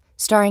mystery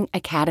starring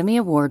Academy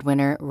Award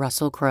winner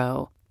Russell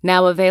Crowe.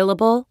 Now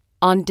available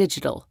on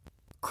digital.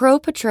 Crowe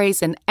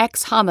portrays an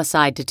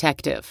ex-homicide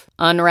detective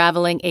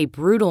unraveling a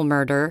brutal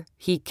murder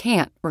he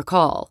can't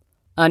recall.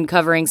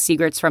 Uncovering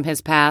secrets from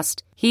his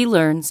past, he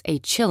learns a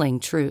chilling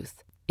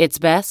truth. It's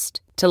best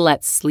to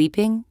let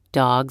sleeping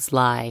dogs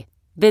lie.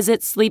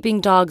 Visit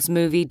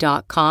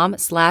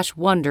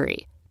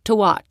sleepingdogsmovie.com/Wondery to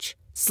watch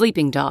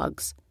Sleeping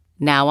Dogs,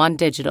 now on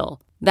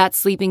digital.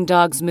 That's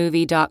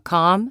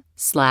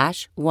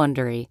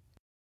sleepingdogsmovie.com/Wondery.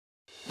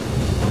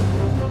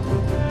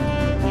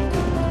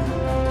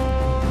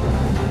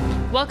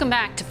 Welcome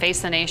back to Face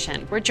the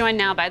Nation. We're joined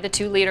now by the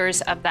two leaders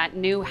of that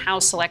new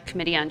House Select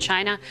Committee on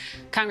China,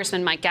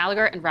 Congressman Mike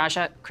Gallagher and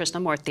Raja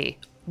Krishnamoorthi.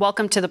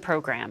 Welcome to the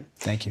program.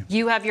 Thank you.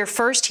 You have your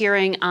first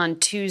hearing on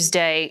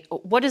Tuesday.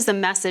 What is the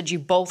message you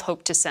both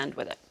hope to send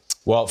with it?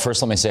 Well,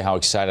 first, let me say how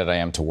excited I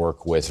am to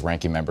work with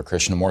Ranking Member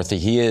Krishnamoorthi.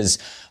 He is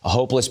a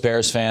hopeless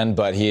Bears fan,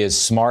 but he is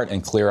smart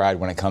and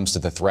clear-eyed when it comes to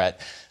the threat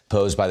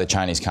posed by the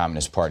Chinese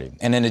Communist Party.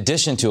 And in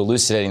addition to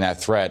elucidating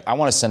that threat, I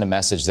want to send a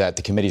message that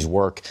the committee's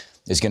work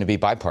is going to be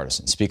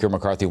bipartisan. Speaker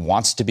McCarthy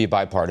wants to be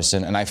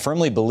bipartisan, and I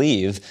firmly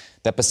believe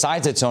that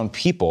besides its own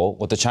people,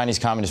 what the Chinese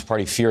Communist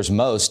Party fears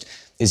most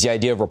is the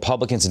idea of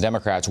Republicans and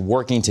Democrats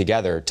working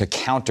together to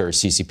counter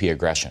CCP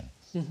aggression.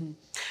 Mm-hmm.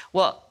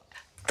 Well,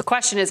 the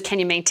question is, can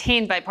you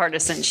maintain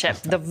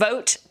bipartisanship? The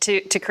vote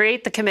to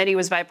create the committee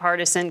was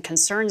bipartisan,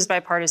 concerns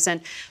bipartisan,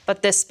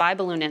 but this spy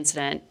balloon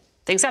incident,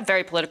 things got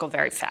very political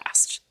very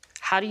fast.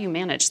 How do you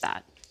manage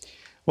that?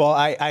 Well,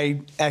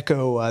 I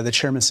echo the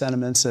chairman's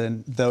sentiments,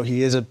 and though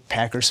he is a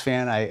Packers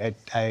fan, I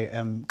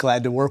am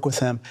glad to work with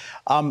him.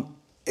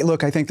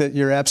 Look, I think that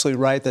you're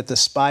absolutely right that the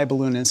spy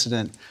balloon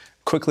incident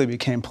quickly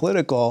became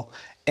political,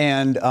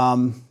 and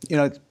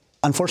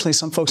unfortunately,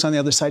 some folks on the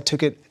other side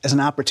took it as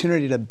an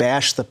opportunity to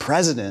bash the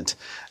president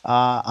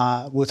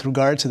with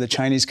regard to the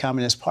Chinese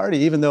Communist Party,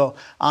 even though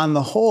on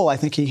the whole, I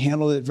think he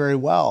handled it very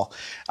well.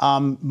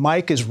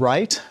 Mike is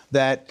right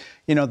that,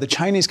 the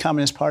Chinese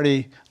Communist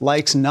Party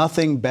likes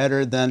nothing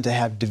better than to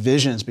have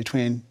divisions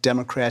between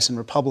Democrats and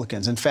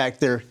Republicans. In fact,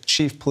 their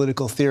chief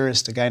political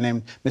theorist, a guy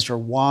named Mr.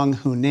 Wang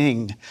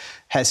Huning,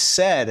 has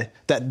said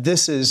that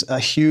this is a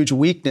huge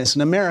weakness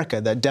in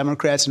America, that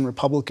Democrats and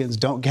Republicans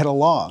don't get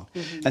along.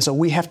 Mm-hmm. And so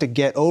we have to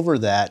get over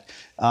that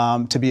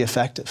to be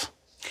effective.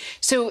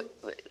 So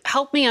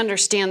help me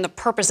understand the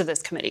purpose of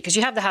this committee, because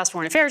you have the House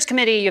Foreign Affairs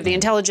Committee, you have the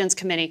Intelligence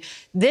Committee.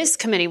 This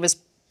committee was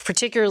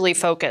particularly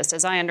focused,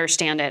 as I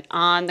understand it,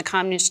 on the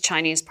Communist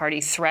Chinese Party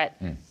threat,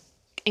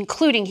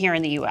 including here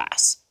in the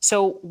U.S.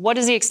 So what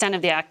is the extent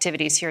of the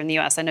activities here in the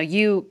U.S.? I know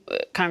you,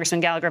 Congressman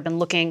Gallagher, have been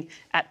looking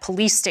at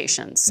police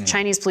stations,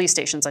 Chinese police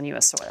stations on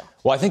U.S. soil.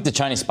 Well, I think the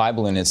Chinese spy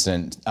balloon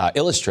incident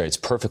illustrates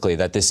perfectly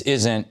that this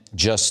isn't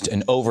just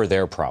an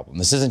over-there problem.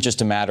 This isn't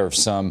just a matter of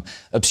some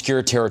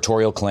obscure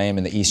territorial claim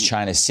in the East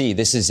China Sea.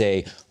 This is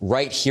a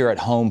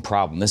right-here-at-home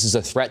problem. This is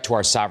a threat to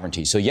our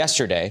sovereignty. So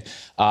yesterday,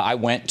 I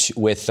went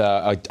with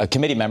a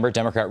committee member,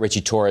 Democrat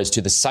Richie Torres,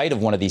 to the site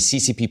of one of these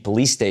CCP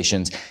police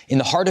stations in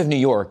the heart of New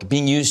York,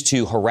 being used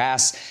to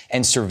harass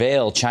and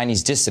surveil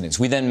Chinese dissidents.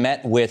 We then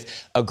met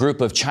with a group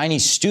of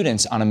Chinese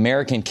students on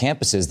American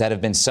campuses that have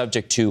been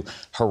subject to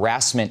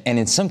harassment and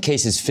in some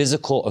cases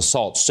physical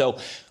assault. So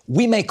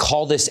we may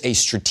call this a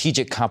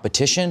strategic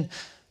competition,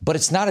 but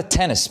it's not a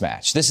tennis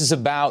match. This is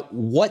about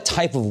what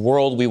type of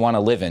world we want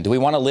to live in. Do we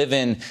want to live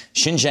in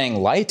Xinjiang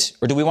light,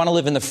 or do we want to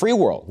live in the free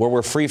world where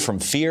we're free from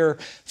fear,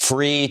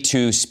 free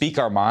to speak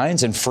our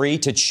minds, and free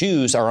to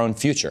choose our own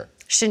future?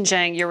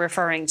 Xinjiang, you're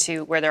referring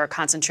to where there are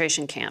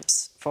concentration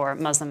camps for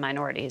Muslim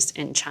minorities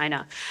in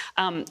China.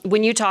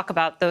 When you talk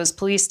about those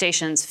police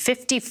stations,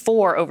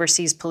 54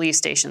 overseas police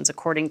stations,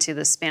 according to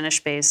the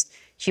Spanish-based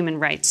human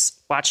rights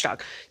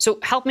watchdog. So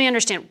help me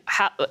understand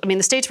how,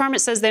 the State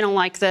Department says they don't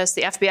like this.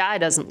 The FBI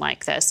doesn't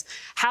like this.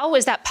 How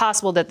is that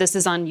possible that this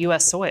is on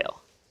U.S.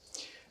 soil?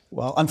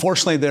 Well,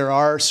 unfortunately, there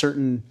are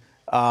certain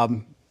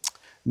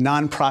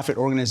nonprofit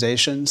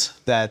organizations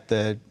that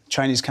the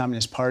Chinese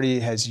Communist Party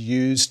has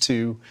used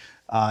to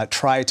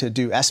try to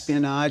do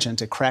espionage and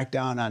to crack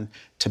down on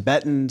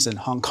Tibetans and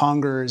Hong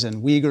Kongers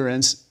and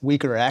Uyghur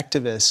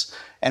activists.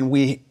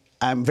 And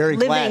I'm very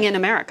glad. Living in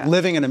America.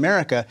 Living in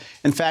America.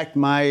 In fact,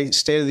 my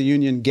State of the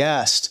Union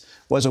guest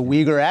was a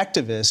Uyghur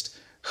activist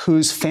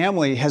whose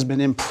family has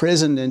been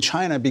imprisoned in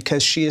China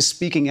because she is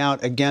speaking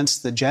out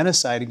against the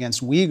genocide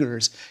against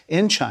Uyghurs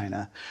in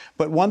China.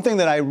 But one thing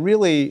that I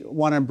really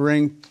want to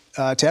bring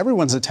to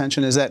everyone's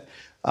attention is that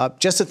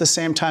just at the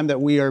same time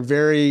that we are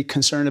very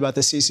concerned about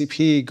the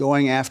CCP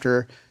going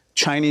after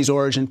Chinese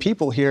origin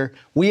people here,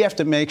 we have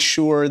to make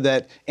sure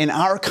that in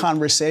our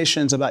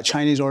conversations about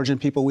Chinese origin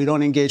people, we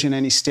don't engage in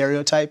any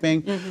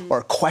stereotyping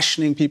or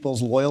questioning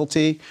people's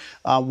loyalty.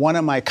 One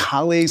of my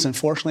colleagues,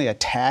 unfortunately,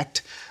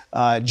 attacked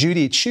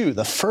Judy Chu,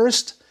 the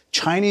first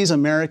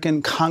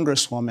Chinese-American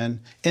congresswoman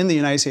in the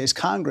United States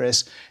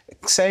Congress,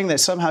 saying that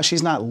somehow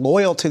she's not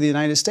loyal to the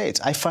United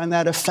States. I find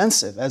that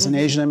offensive as an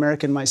Asian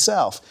American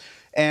myself.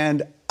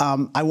 And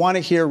I want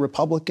to hear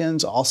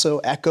Republicans also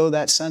echo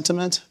that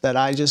sentiment that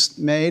I just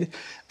made,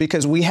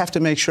 because we have to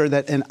make sure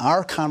that in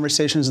our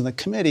conversations in the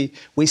committee,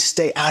 we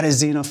stay out of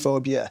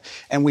xenophobia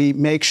and we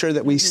make sure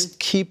that we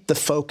keep the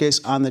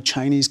focus on the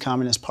Chinese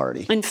Communist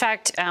Party. In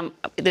fact,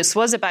 this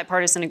was a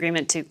bipartisan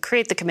agreement to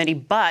create the committee,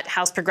 but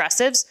House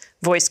progressives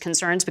voiced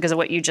concerns because of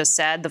what you just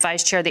said. The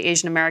vice chair of the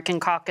Asian American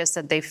Caucus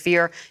said they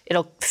fear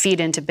it'll feed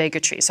into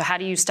bigotry. So how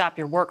do you stop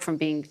your work from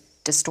being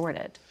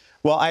distorted?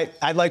 Well,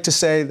 I'd like to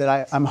say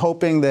that I'm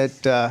hoping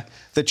that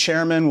the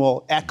chairman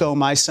will echo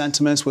my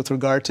sentiments with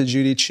regard to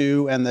Judy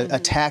Chu and the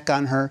attack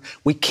on her.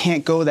 We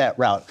can't go that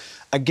route.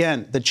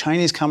 Again, the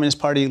Chinese Communist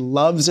Party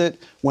loves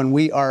it when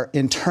we are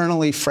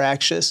internally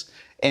fractious,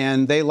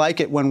 and they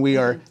like it when we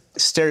are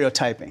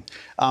stereotyping.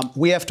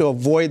 We have to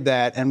avoid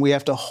that, and we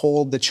have to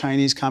hold the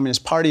Chinese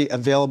Communist Party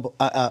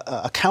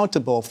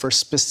accountable for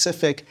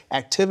specific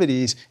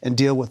activities and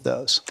deal with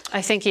those.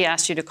 I think he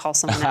asked you to call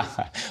someone out.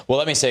 Well,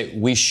 let me say,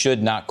 we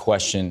should not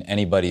question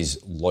anybody's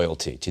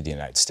loyalty to the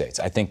United States.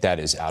 I think that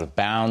is out of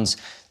bounds.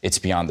 It's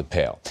beyond the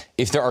pale.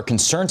 If there are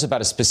concerns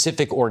about a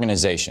specific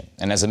organization,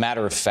 and as a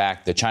matter of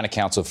fact, the China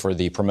Council for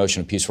the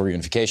Promotion of Peaceful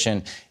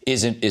Reunification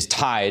is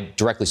tied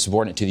directly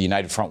subordinate to the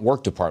United Front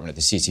Work Department at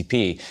the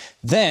CCP,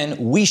 then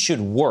we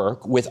should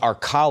work with our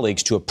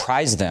colleagues to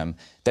apprise them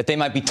that they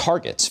might be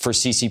targets for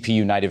CCP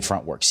United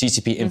Front Work,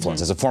 CCP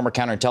influence. As a former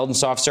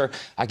counterintelligence officer,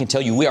 I can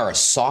tell you we are a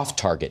soft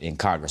target in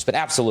Congress. But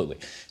absolutely,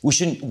 we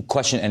shouldn't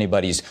question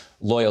anybody's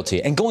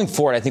loyalty. And going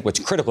forward, I think what's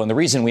critical, and the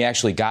reason we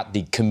actually got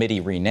the committee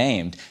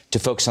renamed to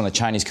focus on the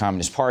Chinese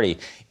Communist Party,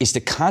 is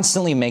to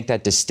constantly make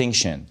that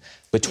distinction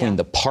between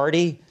the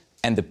party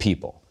and the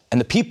people. And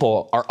the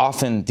people are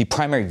often the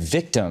primary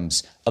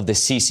victims of the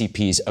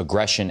CCP's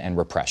aggression and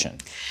repression.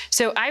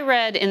 So I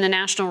read in the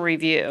National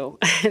Review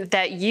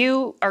that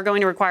you are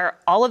going to require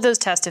all of those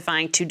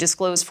testifying to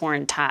disclose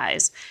foreign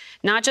ties,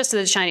 not just to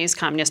the Chinese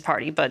Communist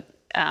Party, but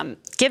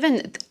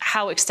given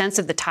how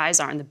extensive the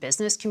ties are in the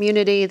business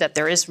community, that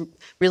there is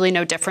really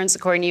no difference,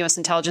 according to U.S.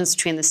 intelligence,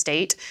 between the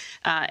state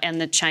and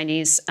the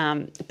Chinese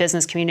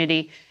business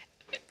community.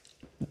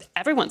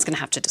 Everyone's going to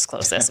have to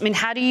disclose this. I mean,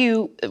 how do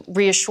you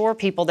reassure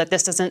people that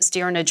this doesn't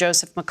steer into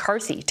Joseph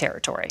McCarthy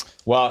territory?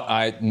 Well,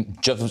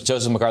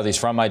 Joseph McCarthy's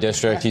from my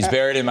district. He's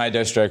buried in my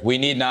district. We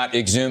need not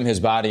exhume his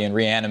body and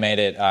reanimate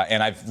it.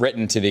 And I've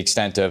written to the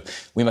extent of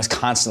we must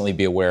constantly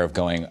be aware of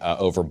going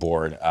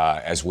overboard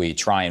as we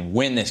try and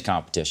win this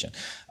competition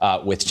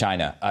with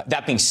China.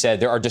 That being said,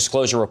 there are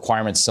disclosure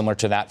requirements similar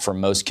to that for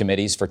most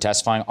committees for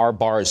testifying. Our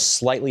bar is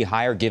slightly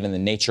higher given the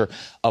nature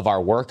of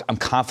our work. I'm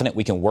confident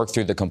we can work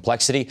through the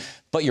complexity.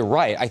 But you're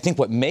right. I think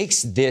what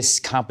makes this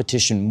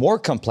competition more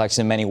complex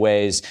in many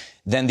ways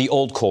than the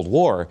old Cold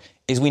War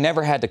is we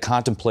never had to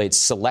contemplate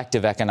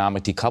selective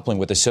economic decoupling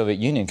with the Soviet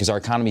Union because our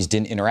economies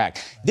didn't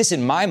interact. This,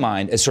 in my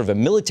mind, as sort of a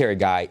military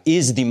guy,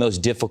 is the most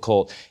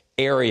difficult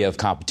area of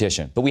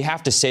competition. But we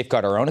have to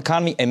safeguard our own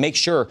economy and make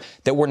sure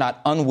that we're not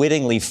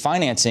unwittingly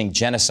financing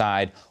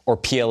genocide or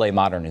PLA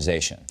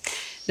modernization.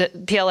 The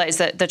PLA is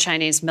the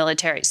Chinese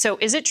military. So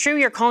is it true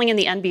you're calling in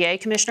the NBA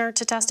commissioner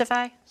to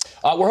testify?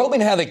 We're hoping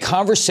to have a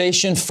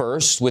conversation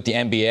first with the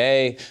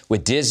NBA,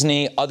 with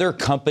Disney, other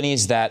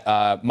companies that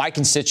my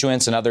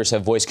constituents and others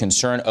have voiced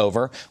concern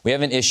over. We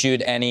haven't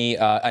issued any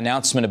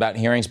announcement about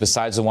hearings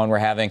besides the one we're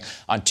having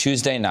on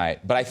Tuesday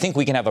night. But I think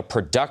we can have a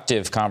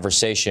productive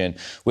conversation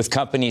with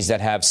companies that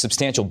have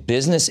substantial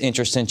business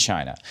interest in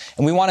China.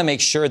 And we want to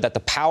make sure that the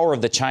power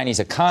of the Chinese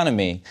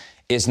economy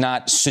is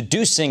not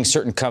seducing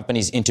certain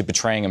companies into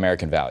betraying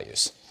American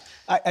values.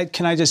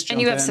 Can I just jump in?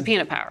 And you have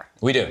subpoena power.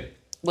 We do.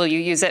 Will you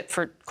use it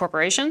for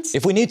corporations?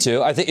 If we need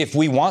to. I think if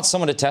we want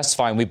someone to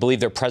testify and we believe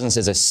their presence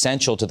is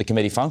essential to the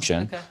committee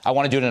function, I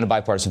want to do it in a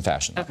bipartisan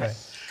fashion. Okay.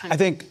 I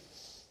think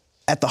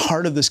at the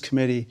heart of this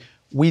committee,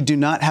 we do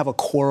not have a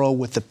quarrel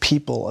with the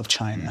people of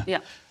China. Yeah.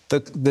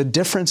 The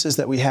differences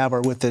that we have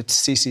are with the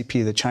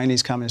CCP, the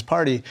Chinese Communist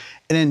Party.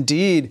 And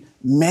indeed,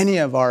 many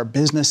of our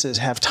businesses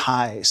have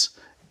ties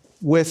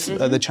with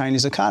the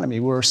Chinese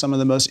economy. We're some of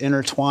the most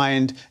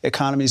intertwined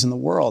economies in the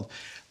world.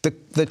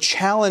 The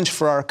challenge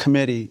for our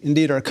committee,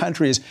 indeed our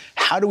country, is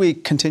how do we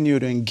continue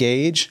to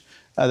engage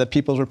the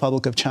People's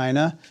Republic of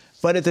China,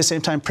 but at the same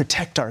time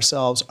protect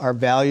ourselves, our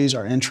values,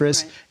 our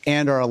interests,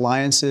 and our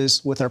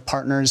alliances with our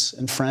partners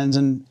and friends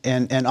and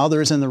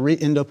others in the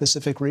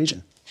Indo-Pacific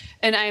region.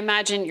 And I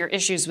imagine your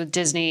issues with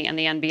Disney and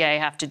the NBA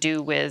have to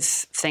do with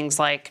things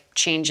like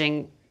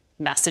changing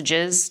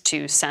messages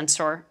to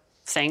censor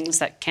things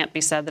that can't be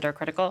said that are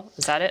critical.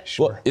 Is that it?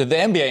 Sure. Well, the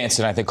NBA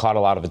incident, I think, caught a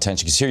lot of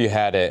attention because here you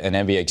had an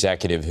NBA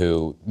executive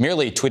who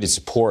merely tweeted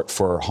support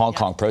for Hong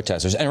Kong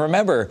protesters. And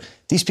remember,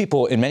 these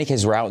people, in many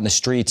cases, were out in the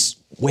streets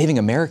waving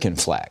American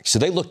flags. So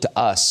they looked to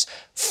us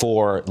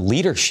for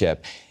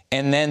leadership.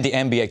 And then the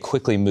NBA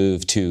quickly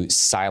moved to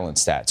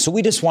silence that. So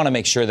we just want to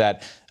make sure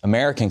that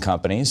American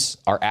companies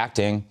are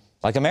acting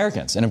like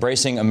Americans and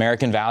embracing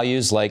American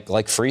values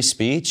like free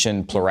speech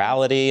and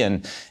plurality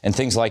and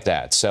things like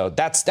that. So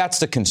that's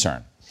the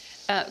concern.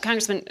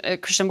 Congressman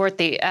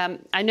Krishnamurthy,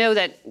 I know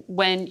that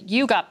when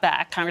you got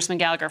back, Congressman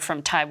Gallagher,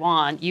 from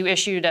Taiwan, you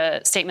issued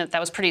a statement that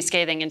was pretty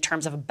scathing in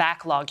terms of a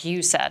backlog,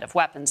 you said, of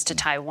weapons to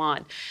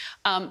Taiwan.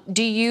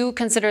 Do you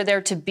consider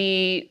there to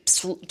be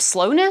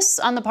slowness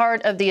on the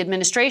part of the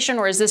administration,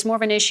 or is this more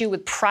of an issue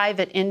with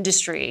private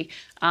industry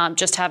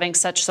just having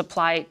such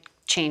supply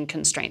chain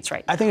constraints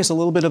right now? I think it's a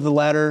little bit of the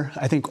latter.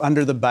 I think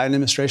under the Biden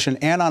administration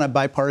and on a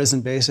bipartisan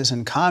basis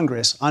in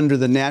Congress, under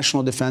the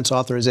National Defense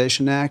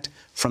Authorization Act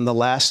from the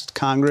last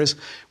Congress,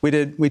 we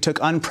took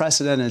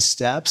unprecedented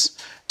steps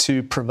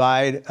to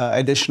provide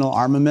additional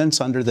armaments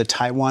under the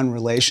Taiwan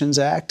Relations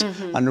Act,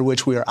 under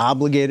which we are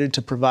obligated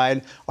to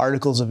provide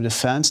articles of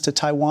defense to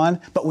Taiwan.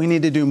 But we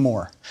need to do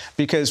more,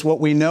 because what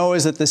we know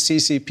is that the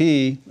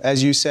CCP,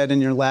 as you said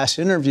in your last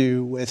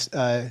interview with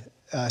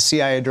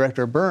CIA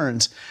Director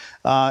Burns,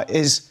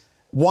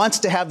 wants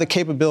to have the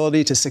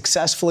capability to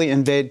successfully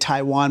invade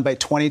Taiwan by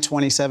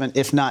 2027,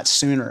 if not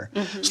sooner.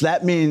 So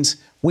that means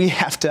we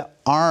have to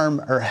arm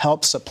or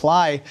help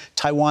supply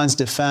Taiwan's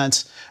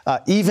defense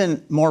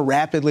even more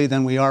rapidly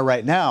than we are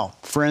right now.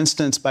 For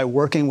instance, by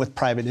working with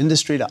private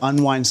industry to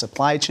unwind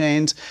supply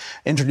chains,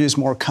 introduce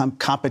more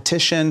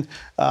competition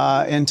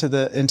into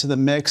the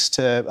mix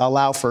to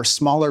allow for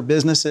smaller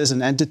businesses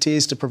and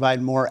entities to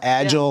provide more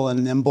agile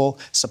and nimble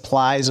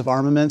supplies of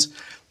armaments.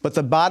 But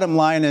the bottom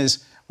line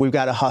is we've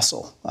got to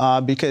hustle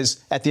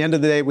because at the end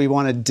of the day, we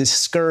want to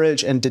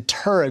discourage and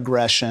deter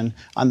aggression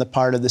on the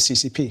part of the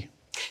CCP.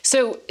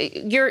 So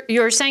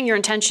you're saying your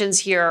intentions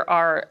here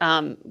are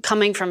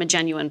coming from a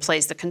genuine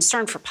place. The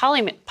concern for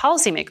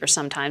policymakers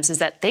sometimes is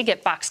that they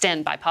get boxed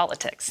in by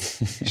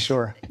politics.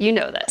 Sure. You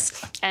know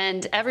this.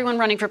 And everyone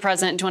running for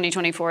president in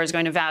 2024 is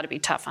going to vow to be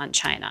tough on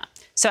China.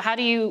 So how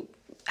do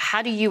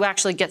you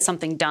actually get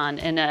something done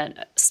in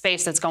a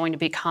space that's going to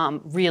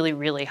become really,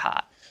 really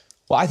hot?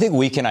 Well, I think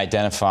we can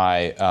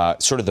identify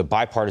sort of the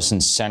bipartisan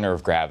center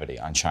of gravity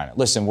on China.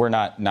 Listen, we're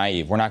not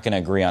naive. We're not going to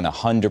agree on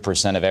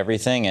 100% of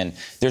everything, and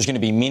there's going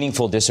to be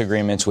meaningful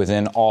disagreements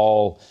within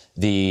all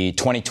the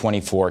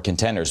 2024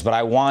 contenders. But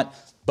I want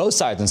both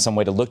sides in some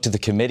way to look to the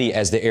committee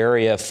as the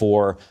area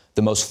for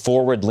the most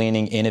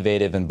forward-leaning,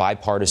 innovative, and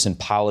bipartisan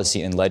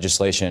policy and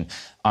legislation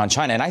on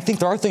China. And I think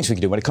there are things we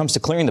can do. When it comes to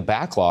clearing the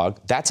backlog,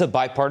 that's a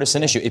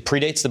bipartisan issue. It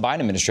predates the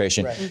Biden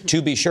administration,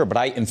 to be sure. But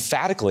I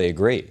emphatically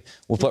agree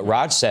with what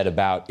Raj said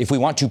about if we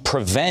want to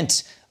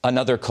prevent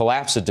another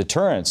collapse of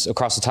deterrence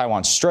across the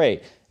Taiwan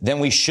Strait, then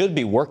we should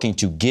be working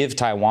to give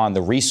Taiwan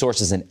the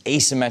resources and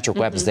asymmetric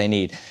weapons they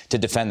need to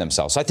defend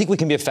themselves. So I think we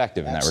can be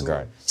effective in that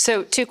regard.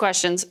 So 2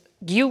 questions.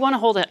 You want to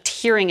hold a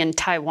hearing in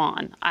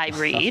Taiwan, I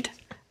read.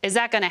 Is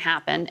that going to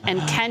happen? And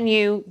can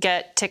you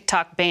get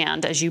TikTok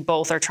banned, as you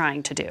both are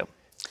trying to do?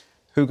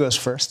 Who goes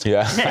first?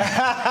 Yeah.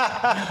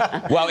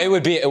 Well, it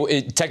would be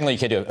technically you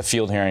could do a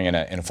field hearing in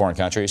a foreign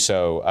country.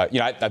 So,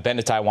 I've been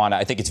to Taiwan.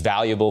 I think it's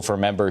valuable for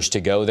members to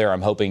go there.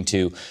 I'm hoping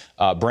to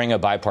bring a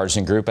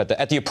bipartisan group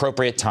at the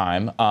appropriate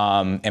time,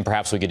 and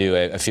perhaps we could do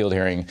a field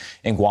hearing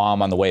in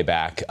Guam on the way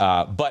back.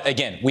 But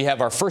again, we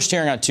have our first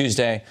hearing on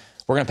Tuesday.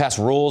 We're going to pass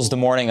rules the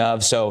morning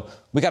of, so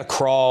we got to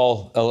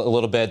crawl a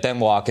little bit, then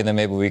walk, and then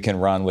maybe we can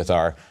run with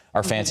our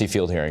fancy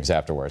field hearings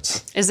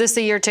afterwards. Is this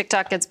the year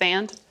TikTok gets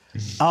banned?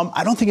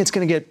 I don't think it's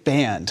going to get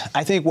banned.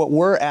 I think what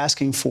we're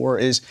asking for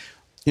is,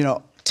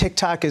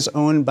 TikTok is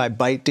owned by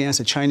ByteDance,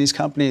 a Chinese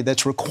company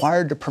that's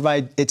required to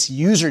provide its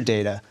user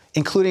data,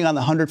 including on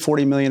the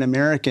 140 million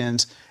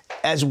Americans,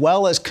 as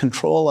well as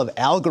control of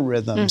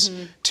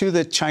algorithms to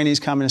the Chinese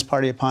Communist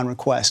Party upon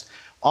request.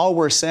 All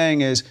we're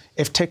saying is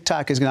if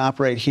TikTok is going to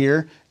operate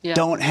here,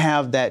 don't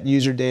have that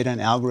user data and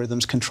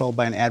algorithms controlled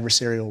by an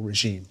adversarial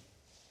regime.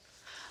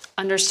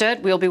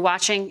 Understood. We'll be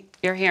watching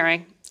your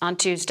hearing on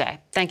Tuesday.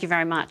 Thank you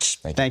very much.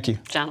 Thank you.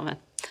 Gentlemen.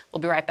 We'll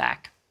be right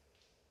back.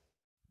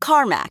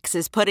 CarMax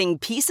is putting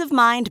peace of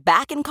mind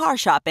back in car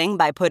shopping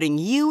by putting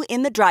you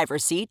in the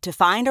driver's seat to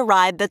find a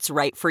ride that's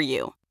right for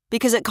you.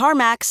 Because at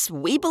CarMax,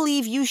 we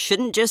believe you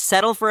shouldn't just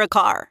settle for a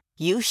car.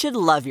 You should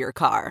love your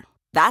car.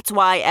 That's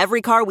why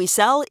every car we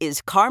sell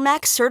is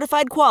CarMax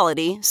certified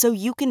quality, so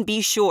you can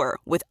be sure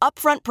with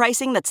upfront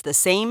pricing that's the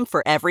same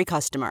for every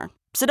customer.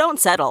 So don't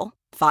settle.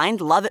 Find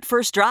love at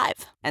first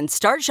drive and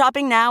start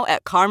shopping now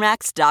at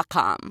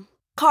CarMax.com.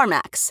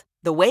 CarMax,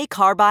 the way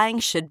car buying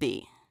should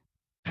be.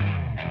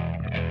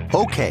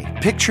 Okay,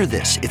 picture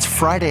this. It's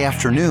Friday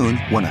afternoon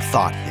when a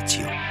thought hits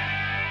you.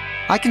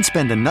 I can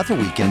spend another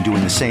weekend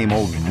doing the same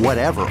old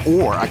whatever,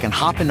 or I can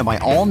hop into my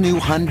all-new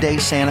Hyundai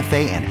Santa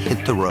Fe and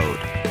hit the road.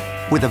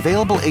 With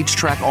available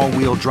H-Track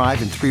all-wheel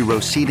drive and 3-row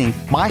seating,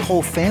 my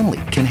whole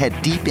family can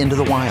head deep into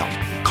the wild.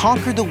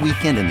 Conquer the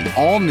weekend in the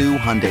all-new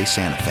Hyundai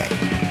Santa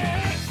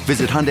Fe.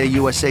 Visit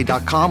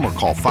HyundaiUSA.com or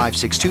call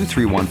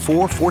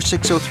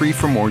 562-314-4603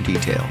 for more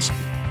details.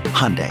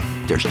 Hyundai,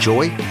 there's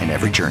joy in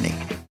every journey.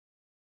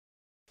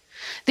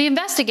 The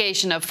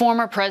investigation of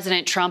former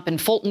President Trump in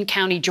Fulton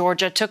County,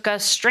 Georgia, took a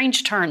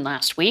strange turn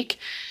last week,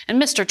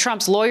 and Mr.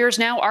 Trump's lawyers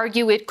now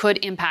argue it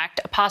could impact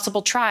a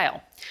possible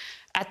trial.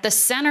 At the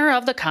center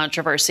of the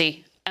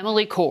controversy,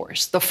 Emily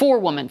Kohrs, the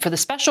forewoman for the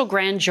special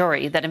grand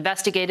jury that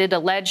investigated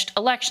alleged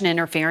election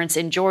interference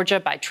in Georgia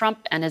by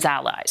Trump and his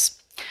allies.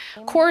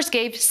 Kohrs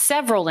gave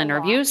several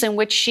interviews in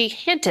which she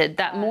hinted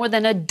that more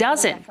than a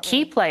dozen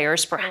key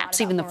players, perhaps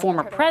even the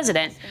former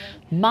president,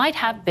 might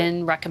have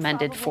been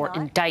recommended for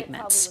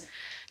indictments.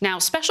 Now,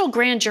 special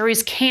grand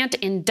juries can't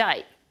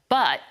indict,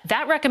 but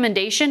that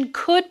recommendation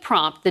could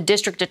prompt the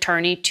district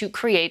attorney to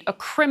create a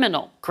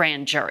criminal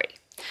grand jury.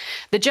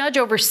 The judge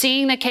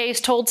overseeing the case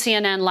told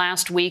CNN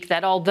last week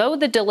that although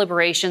the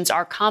deliberations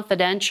are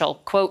confidential,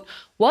 quote,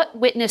 what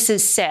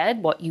witnesses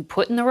said, what you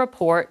put in the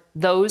report,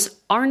 those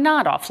are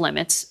not off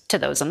limits to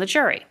those on the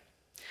jury.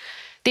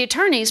 The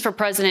attorneys for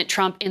President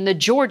Trump in the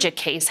Georgia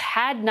case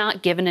had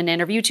not given an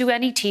interview to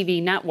any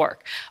TV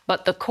network,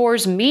 but the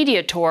Kohrs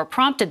media tour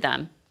prompted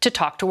them to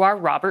talk to our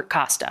Robert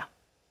Costa.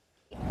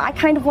 I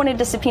kind of wanted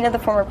to subpoena the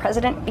former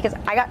president because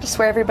I got to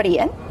swear everybody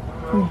in.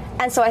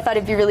 And so I thought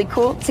it'd be really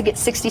cool to get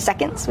 60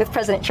 seconds with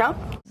President Trump.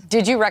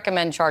 Did you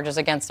recommend charges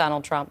against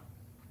Donald Trump?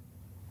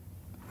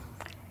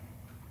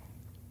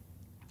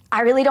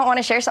 I really don't want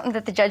to share something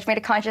that the judge made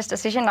a conscious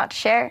decision not to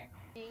share.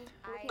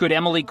 Could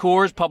Emily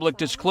Kohrs' public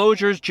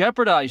disclosures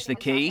jeopardize the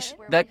case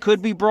that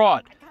could be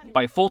brought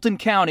by Fulton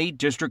County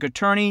District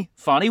Attorney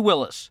Fani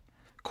Willis?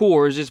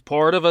 Kohrs is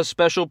part of a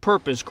special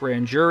purpose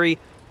grand jury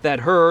that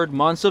heard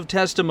months of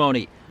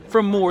testimony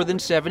from more than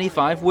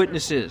 75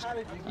 witnesses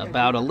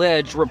about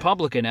alleged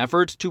Republican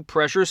efforts to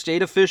pressure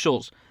state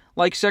officials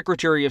like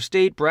Secretary of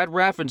State Brad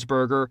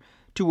Raffensperger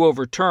to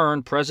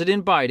overturn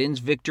President Biden's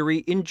victory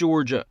in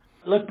Georgia.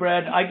 Look,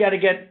 Brad,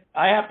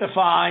 I have to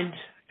find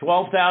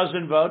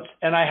 12,000 votes,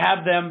 and I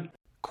have them.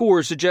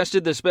 Kohrs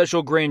suggested the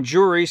special grand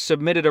jury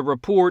submitted a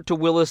report to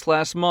Willis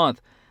last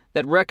month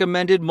that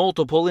recommended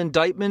multiple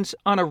indictments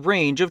on a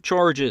range of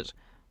charges.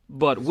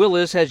 But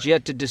Willis has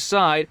yet to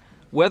decide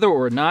whether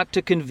or not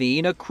to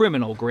convene a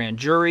criminal grand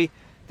jury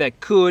that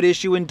could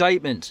issue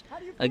indictments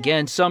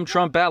against some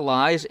Trump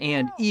allies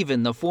and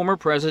even the former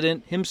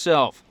president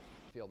himself.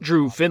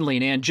 Drew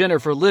Finley and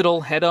Jennifer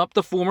Little head up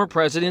the former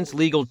president's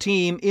legal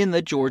team in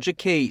the Georgia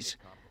case.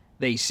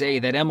 They say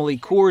that Emily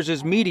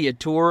Kohrs' media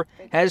tour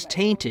has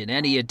tainted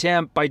any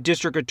attempt by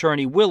District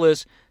Attorney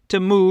Willis to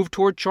move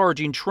toward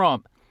charging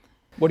Trump.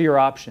 What are your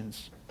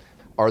options?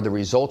 Are the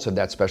results of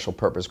that special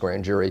purpose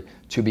grand jury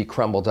to be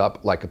crumbled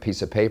up like a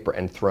piece of paper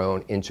and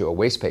thrown into a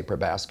waste paper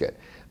basket?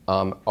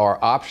 Our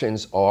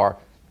options are,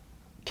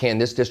 can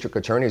this district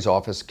attorney's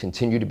office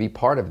continue to be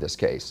part of this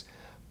case?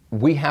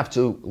 We have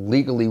to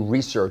legally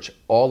research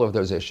all of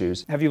those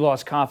issues. Have you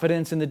lost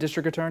confidence in the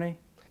district attorney?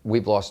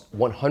 We've lost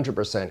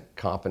 100%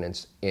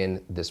 confidence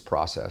in this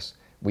process.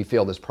 We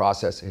feel this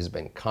process has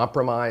been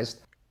compromised.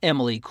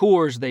 Emily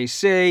Kohrs, they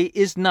say,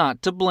 is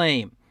not to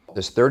blame.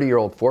 This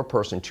 30-year-old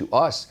foreperson to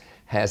us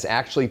has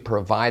actually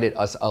provided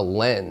us a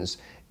lens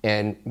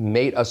and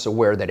made us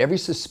aware that every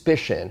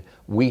suspicion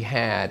we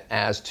had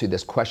as to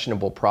this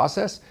questionable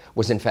process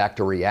was in fact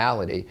a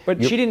reality.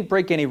 But she didn't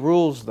break any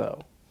rules,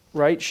 though,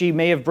 right? She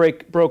may have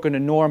broken a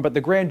norm, but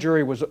the grand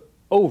jury was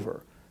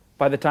over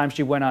by the time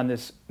she went on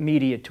this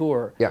media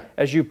tour,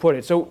 as you put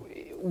it. So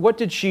what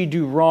did she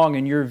do wrong,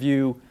 in your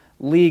view,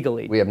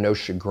 legally? We have no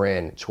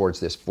chagrin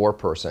towards this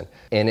foreperson,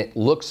 and it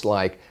looks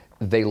like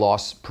they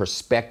lost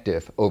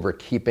perspective over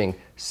keeping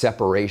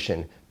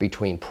separation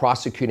between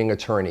prosecuting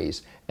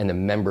attorneys and the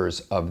members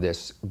of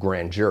this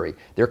grand jury.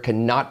 There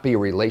cannot be a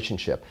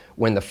relationship.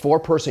 When the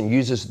foreperson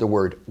uses the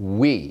word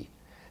we,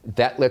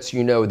 that lets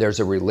you know there's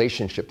a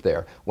relationship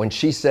there. When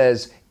she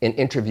says in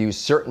interviews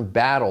certain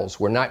battles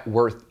were not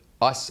worth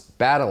us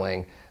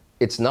battling,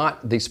 it's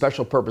not the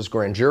special purpose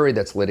grand jury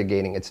that's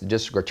litigating, it's the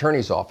district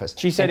attorney's office.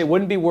 She said it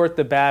wouldn't be worth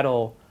the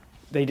battle.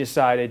 They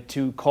decided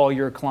to call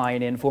your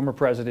client in, former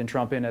President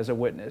Trump, in as a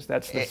witness.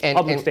 That's the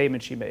public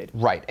statement she made.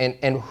 Right,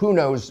 and who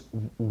knows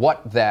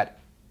what that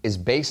is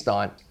based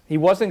on. He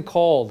wasn't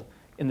called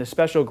in the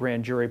special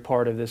grand jury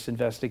part of this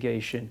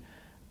investigation.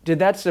 Did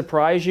that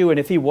surprise you? And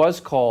if he was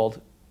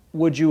called,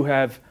 would you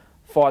have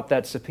fought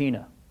that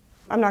subpoena?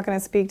 I'm not going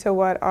to speak to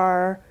what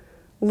our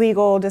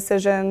legal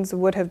decisions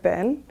would have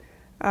been,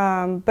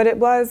 but it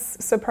was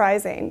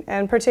surprising,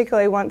 and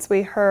particularly once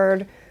we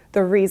heard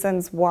the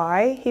reasons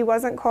why he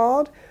wasn't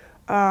called.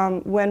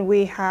 When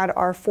we had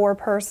our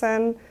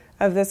foreperson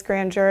of this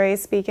grand jury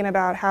speaking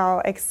about how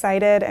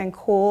excited and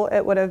cool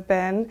it would have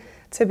been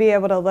to be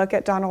able to look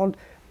at Donald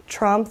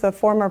Trump, the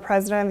former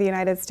president of the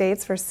United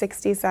States, for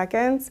 60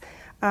 seconds,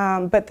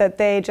 but that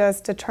they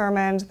just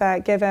determined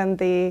that given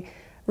the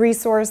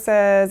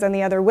resources and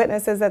the other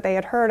witnesses that they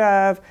had heard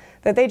of,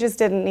 that they just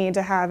didn't need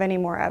to have any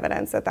more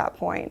evidence at that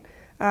point.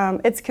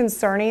 It's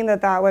concerning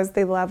that that was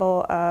the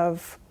level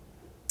of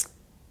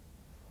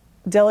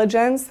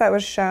diligence that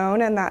was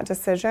shown in that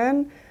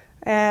decision,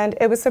 and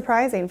it was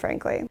surprising,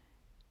 frankly.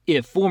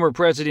 If former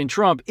President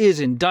Trump is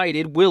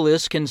indicted,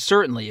 Willis can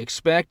certainly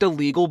expect a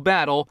legal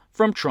battle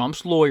from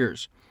Trump's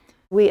lawyers.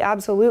 We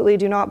absolutely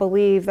do not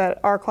believe that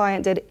our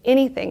client did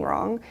anything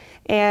wrong,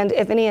 and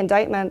if any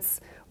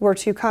indictments were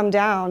to come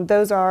down,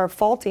 those are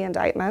faulty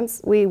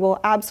indictments. We will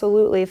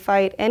absolutely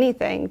fight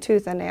anything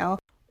tooth and nail.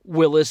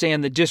 Willis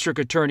and the district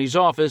attorney's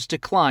office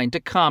declined to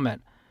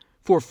comment.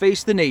 For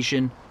Face the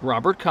Nation,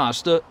 Robert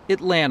Costa,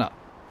 Atlanta.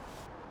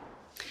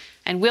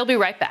 And we'll be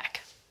right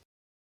back.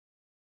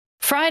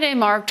 Friday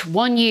marked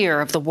 1 year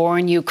of the war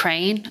in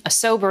Ukraine, a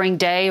sobering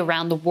day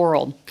around the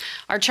world.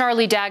 Our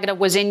Charlie D'Agata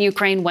was in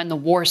Ukraine when the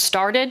war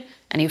started,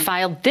 and he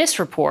filed this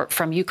report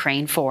from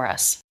Ukraine for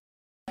us.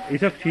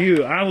 It's up to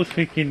you. I was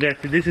thinking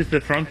that this is the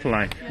front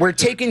line. We're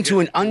taken to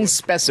an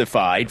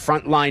unspecified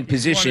frontline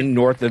position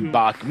north of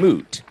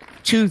Bakhmut.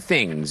 Two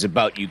things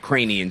about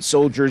Ukrainian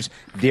soldiers: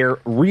 they're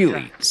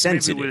really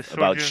sensitive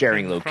about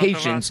sharing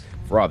locations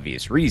for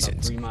obvious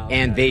reasons,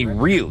 and they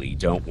really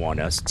don't want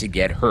us to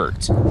get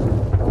hurt.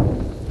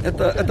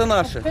 Это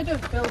наши.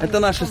 Это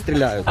наши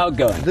стреляют.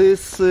 Outgoing.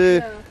 This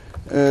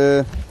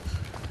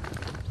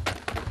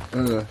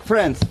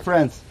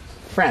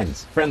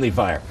friends. Friendly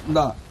fire.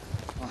 Да.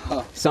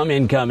 Some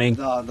incoming,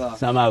 Да.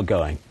 some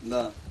outgoing.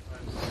 Да.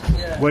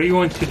 What do you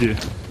want to do?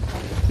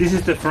 This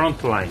is the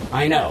front line.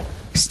 I know.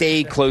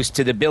 Stay close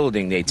to the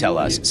building, they tell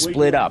us.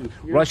 Split up.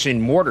 Russian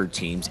mortar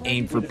teams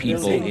aim for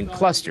people in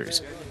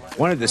clusters.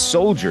 One of the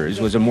soldiers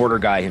was a mortar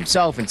guy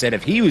himself and said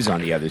if he was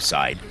on the other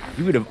side,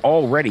 he would have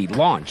already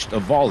launched a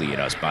volley at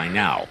us by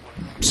now.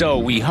 So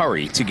we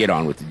hurry to get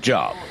on with the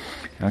job.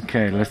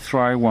 Okay, let's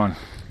try one.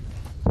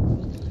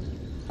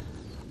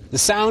 The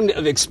sound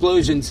of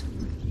explosions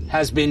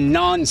has been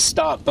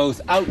non-stop, both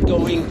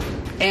outgoing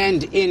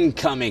and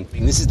incoming.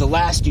 This is the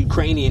last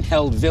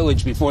Ukrainian-held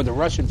village before the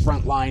Russian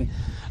front line,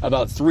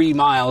 about 3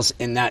 miles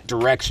in that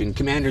direction.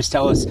 Commanders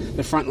tell us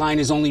the front line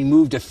has only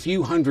moved a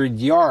few hundred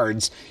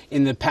yards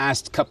in the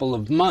past couple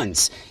of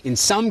months. In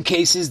some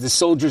cases, the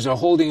soldiers are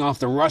holding off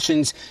the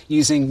Russians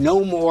using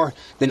no more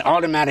than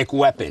automatic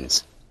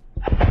weapons.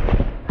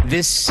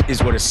 This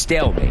is what a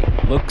stalemate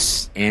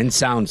looks and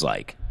sounds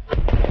like.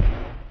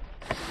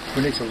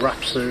 We need to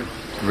wrap soon.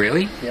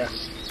 Really? Yes.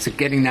 Is it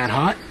getting that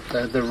hot?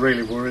 They're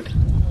really worried.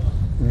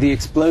 The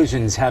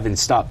explosions haven't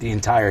stopped the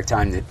entire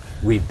time that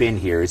we've been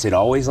here. Is it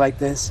always like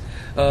this?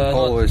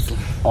 Always.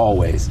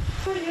 Always.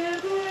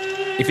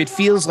 If it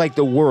feels like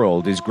the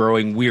world is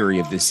growing weary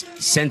of this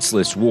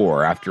senseless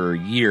war after a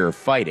year of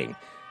fighting,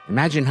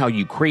 imagine how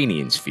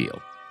Ukrainians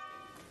feel.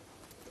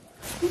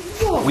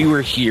 We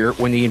were here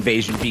when the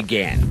invasion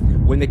began,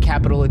 when the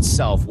capital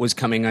itself was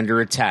coming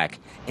under attack,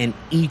 and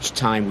each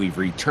time we've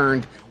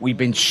returned, we've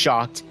been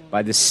shocked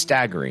by the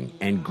staggering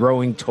and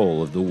growing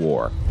toll of the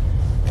war.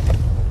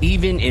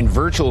 Even in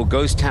virtual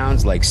ghost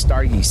towns like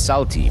Staryi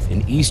Saltiv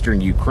in eastern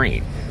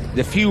Ukraine,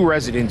 the few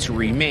residents who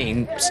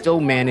remain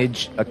still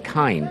manage a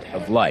kind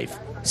of life,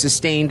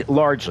 sustained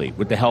largely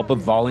with the help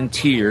of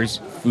volunteers,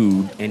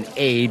 food, and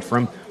aid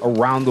from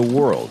around the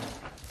world.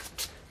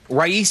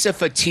 Raisa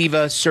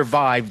Fativa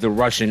survived the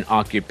Russian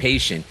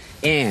occupation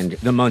and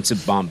the months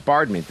of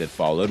bombardment that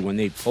followed when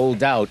they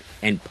pulled out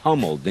and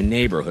pummeled the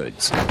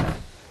neighborhoods.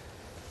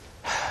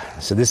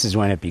 So this is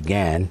when it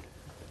began.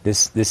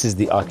 This is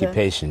the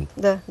occupation.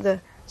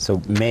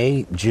 So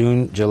May,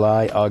 June,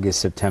 July,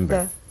 August,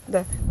 September.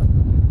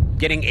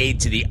 Getting aid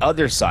to the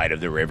other side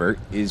of the river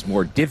is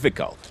more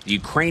difficult. The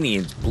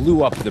Ukrainians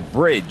blew up the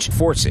bridge,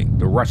 forcing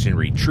the Russian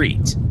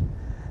retreat.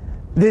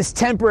 This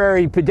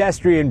temporary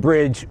pedestrian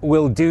bridge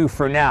will do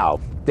for now.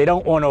 They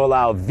don't want to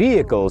allow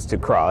vehicles to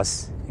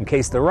cross in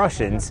case the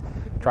Russians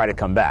try to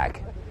come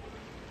back.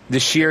 The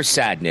sheer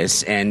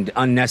sadness and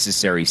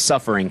unnecessary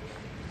suffering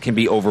can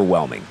be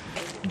overwhelming.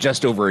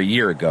 Just over a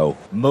year ago,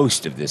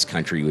 most of this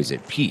country was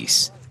at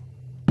peace.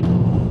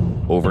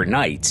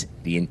 Overnight,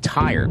 the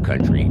entire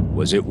country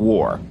was at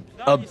war.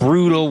 A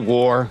brutal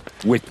war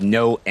with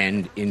no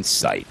end in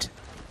sight.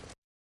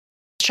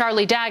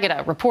 Charlie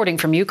D'Agata reporting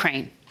from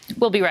Ukraine.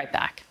 We'll be right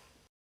back.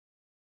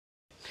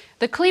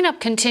 The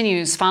cleanup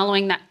continues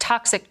following that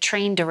toxic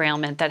train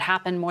derailment that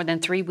happened more than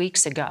 3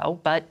 weeks ago,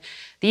 but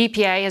the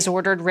EPA has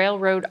ordered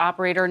railroad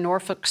operator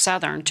Norfolk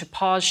Southern to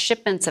pause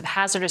shipments of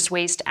hazardous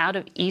waste out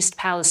of East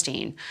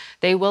Palestine.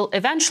 They will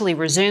eventually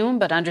resume,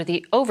 but under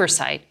the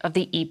oversight of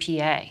the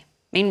EPA.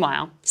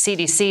 Meanwhile,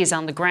 CDC is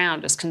on the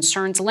ground as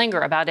concerns linger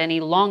about any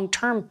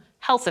long-term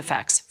health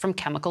effects from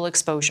chemical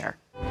exposure.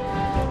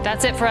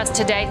 That's it for us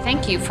today.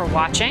 Thank you for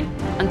watching.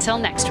 Until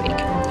next week.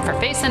 For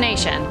Face the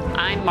Nation,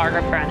 I'm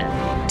Margaret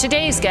Brennan.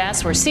 Today's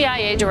guests were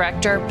CIA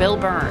Director Bill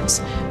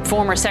Burns,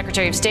 former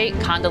Secretary of State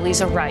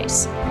Condoleezza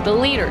Rice, the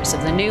leaders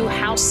of the new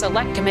House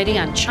Select Committee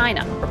on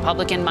China,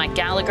 Republican Mike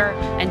Gallagher,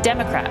 and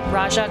Democrat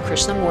Raja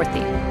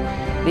Krishnamurthy.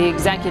 The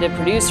executive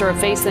producer of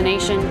Face the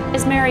Nation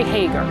is Mary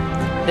Hager.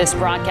 This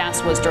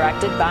broadcast was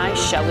directed by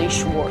Shelley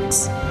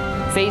Schwartz.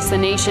 Face the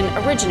Nation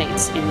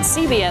originates in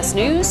CBS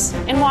News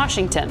in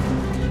Washington.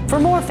 For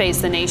more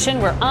Face the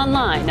Nation, we're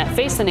online at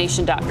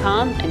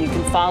facethenation.com, and you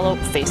can follow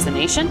Face the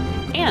Nation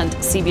and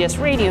CBS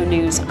Radio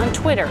News on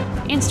Twitter,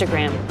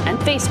 Instagram, and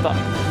Facebook.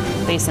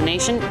 Face the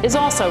Nation is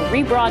also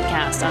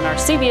rebroadcast on our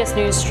CBS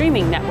News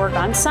streaming network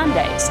on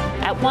Sundays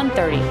at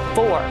 1:30,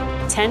 4,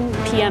 10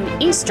 p.m.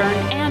 Eastern,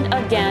 and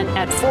again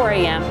at 4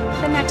 a.m.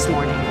 the next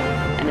morning.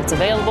 And it's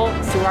available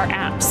through our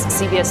apps,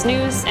 CBS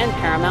News and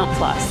Paramount+.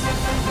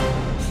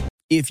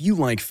 If you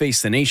like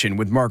Face the Nation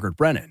with Margaret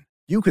Brennan,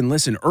 you can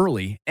listen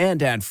early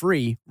and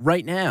ad-free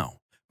right now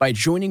by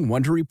joining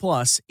Wondery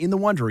Plus in the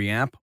Wondery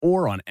app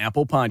or on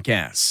Apple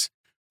Podcasts.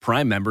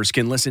 Prime members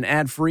can listen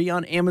ad-free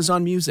on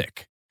Amazon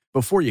Music.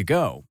 Before you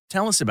go,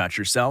 tell us about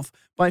yourself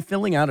by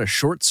filling out a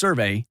short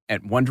survey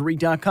at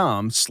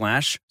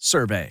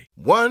Wondery.com/survey.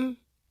 1,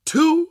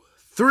 2,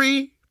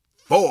 3,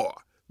 4.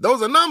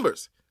 Those are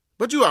numbers.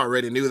 But you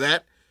already knew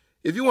that.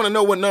 If you want to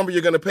know what number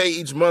you're going to pay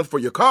each month for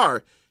your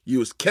car,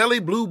 use Kelley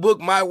Blue Book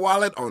My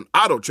Wallet on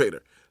AutoTrader.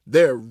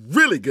 They're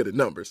really good at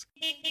numbers.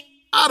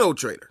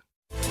 AutoTrader.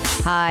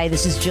 Hi,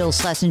 this is Jill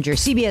Schlesinger,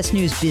 CBS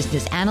News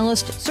business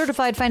analyst,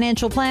 certified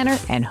financial planner,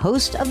 and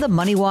host of the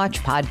Money Watch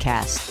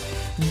podcast.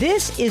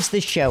 This is the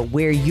show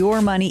where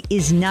your money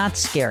is not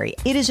scary.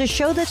 It is a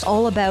show that's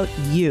all about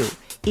you.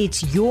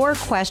 It's your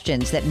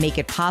questions that make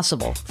it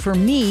possible for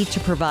me to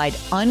provide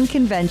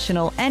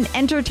unconventional and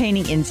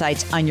entertaining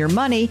insights on your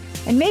money,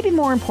 and maybe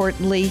more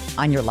importantly,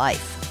 on your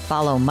life.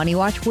 Follow Money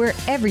Watch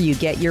wherever you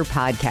get your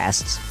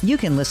podcasts. You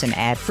can listen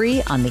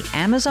ad-free on the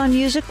Amazon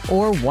Music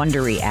or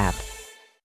Wondery app.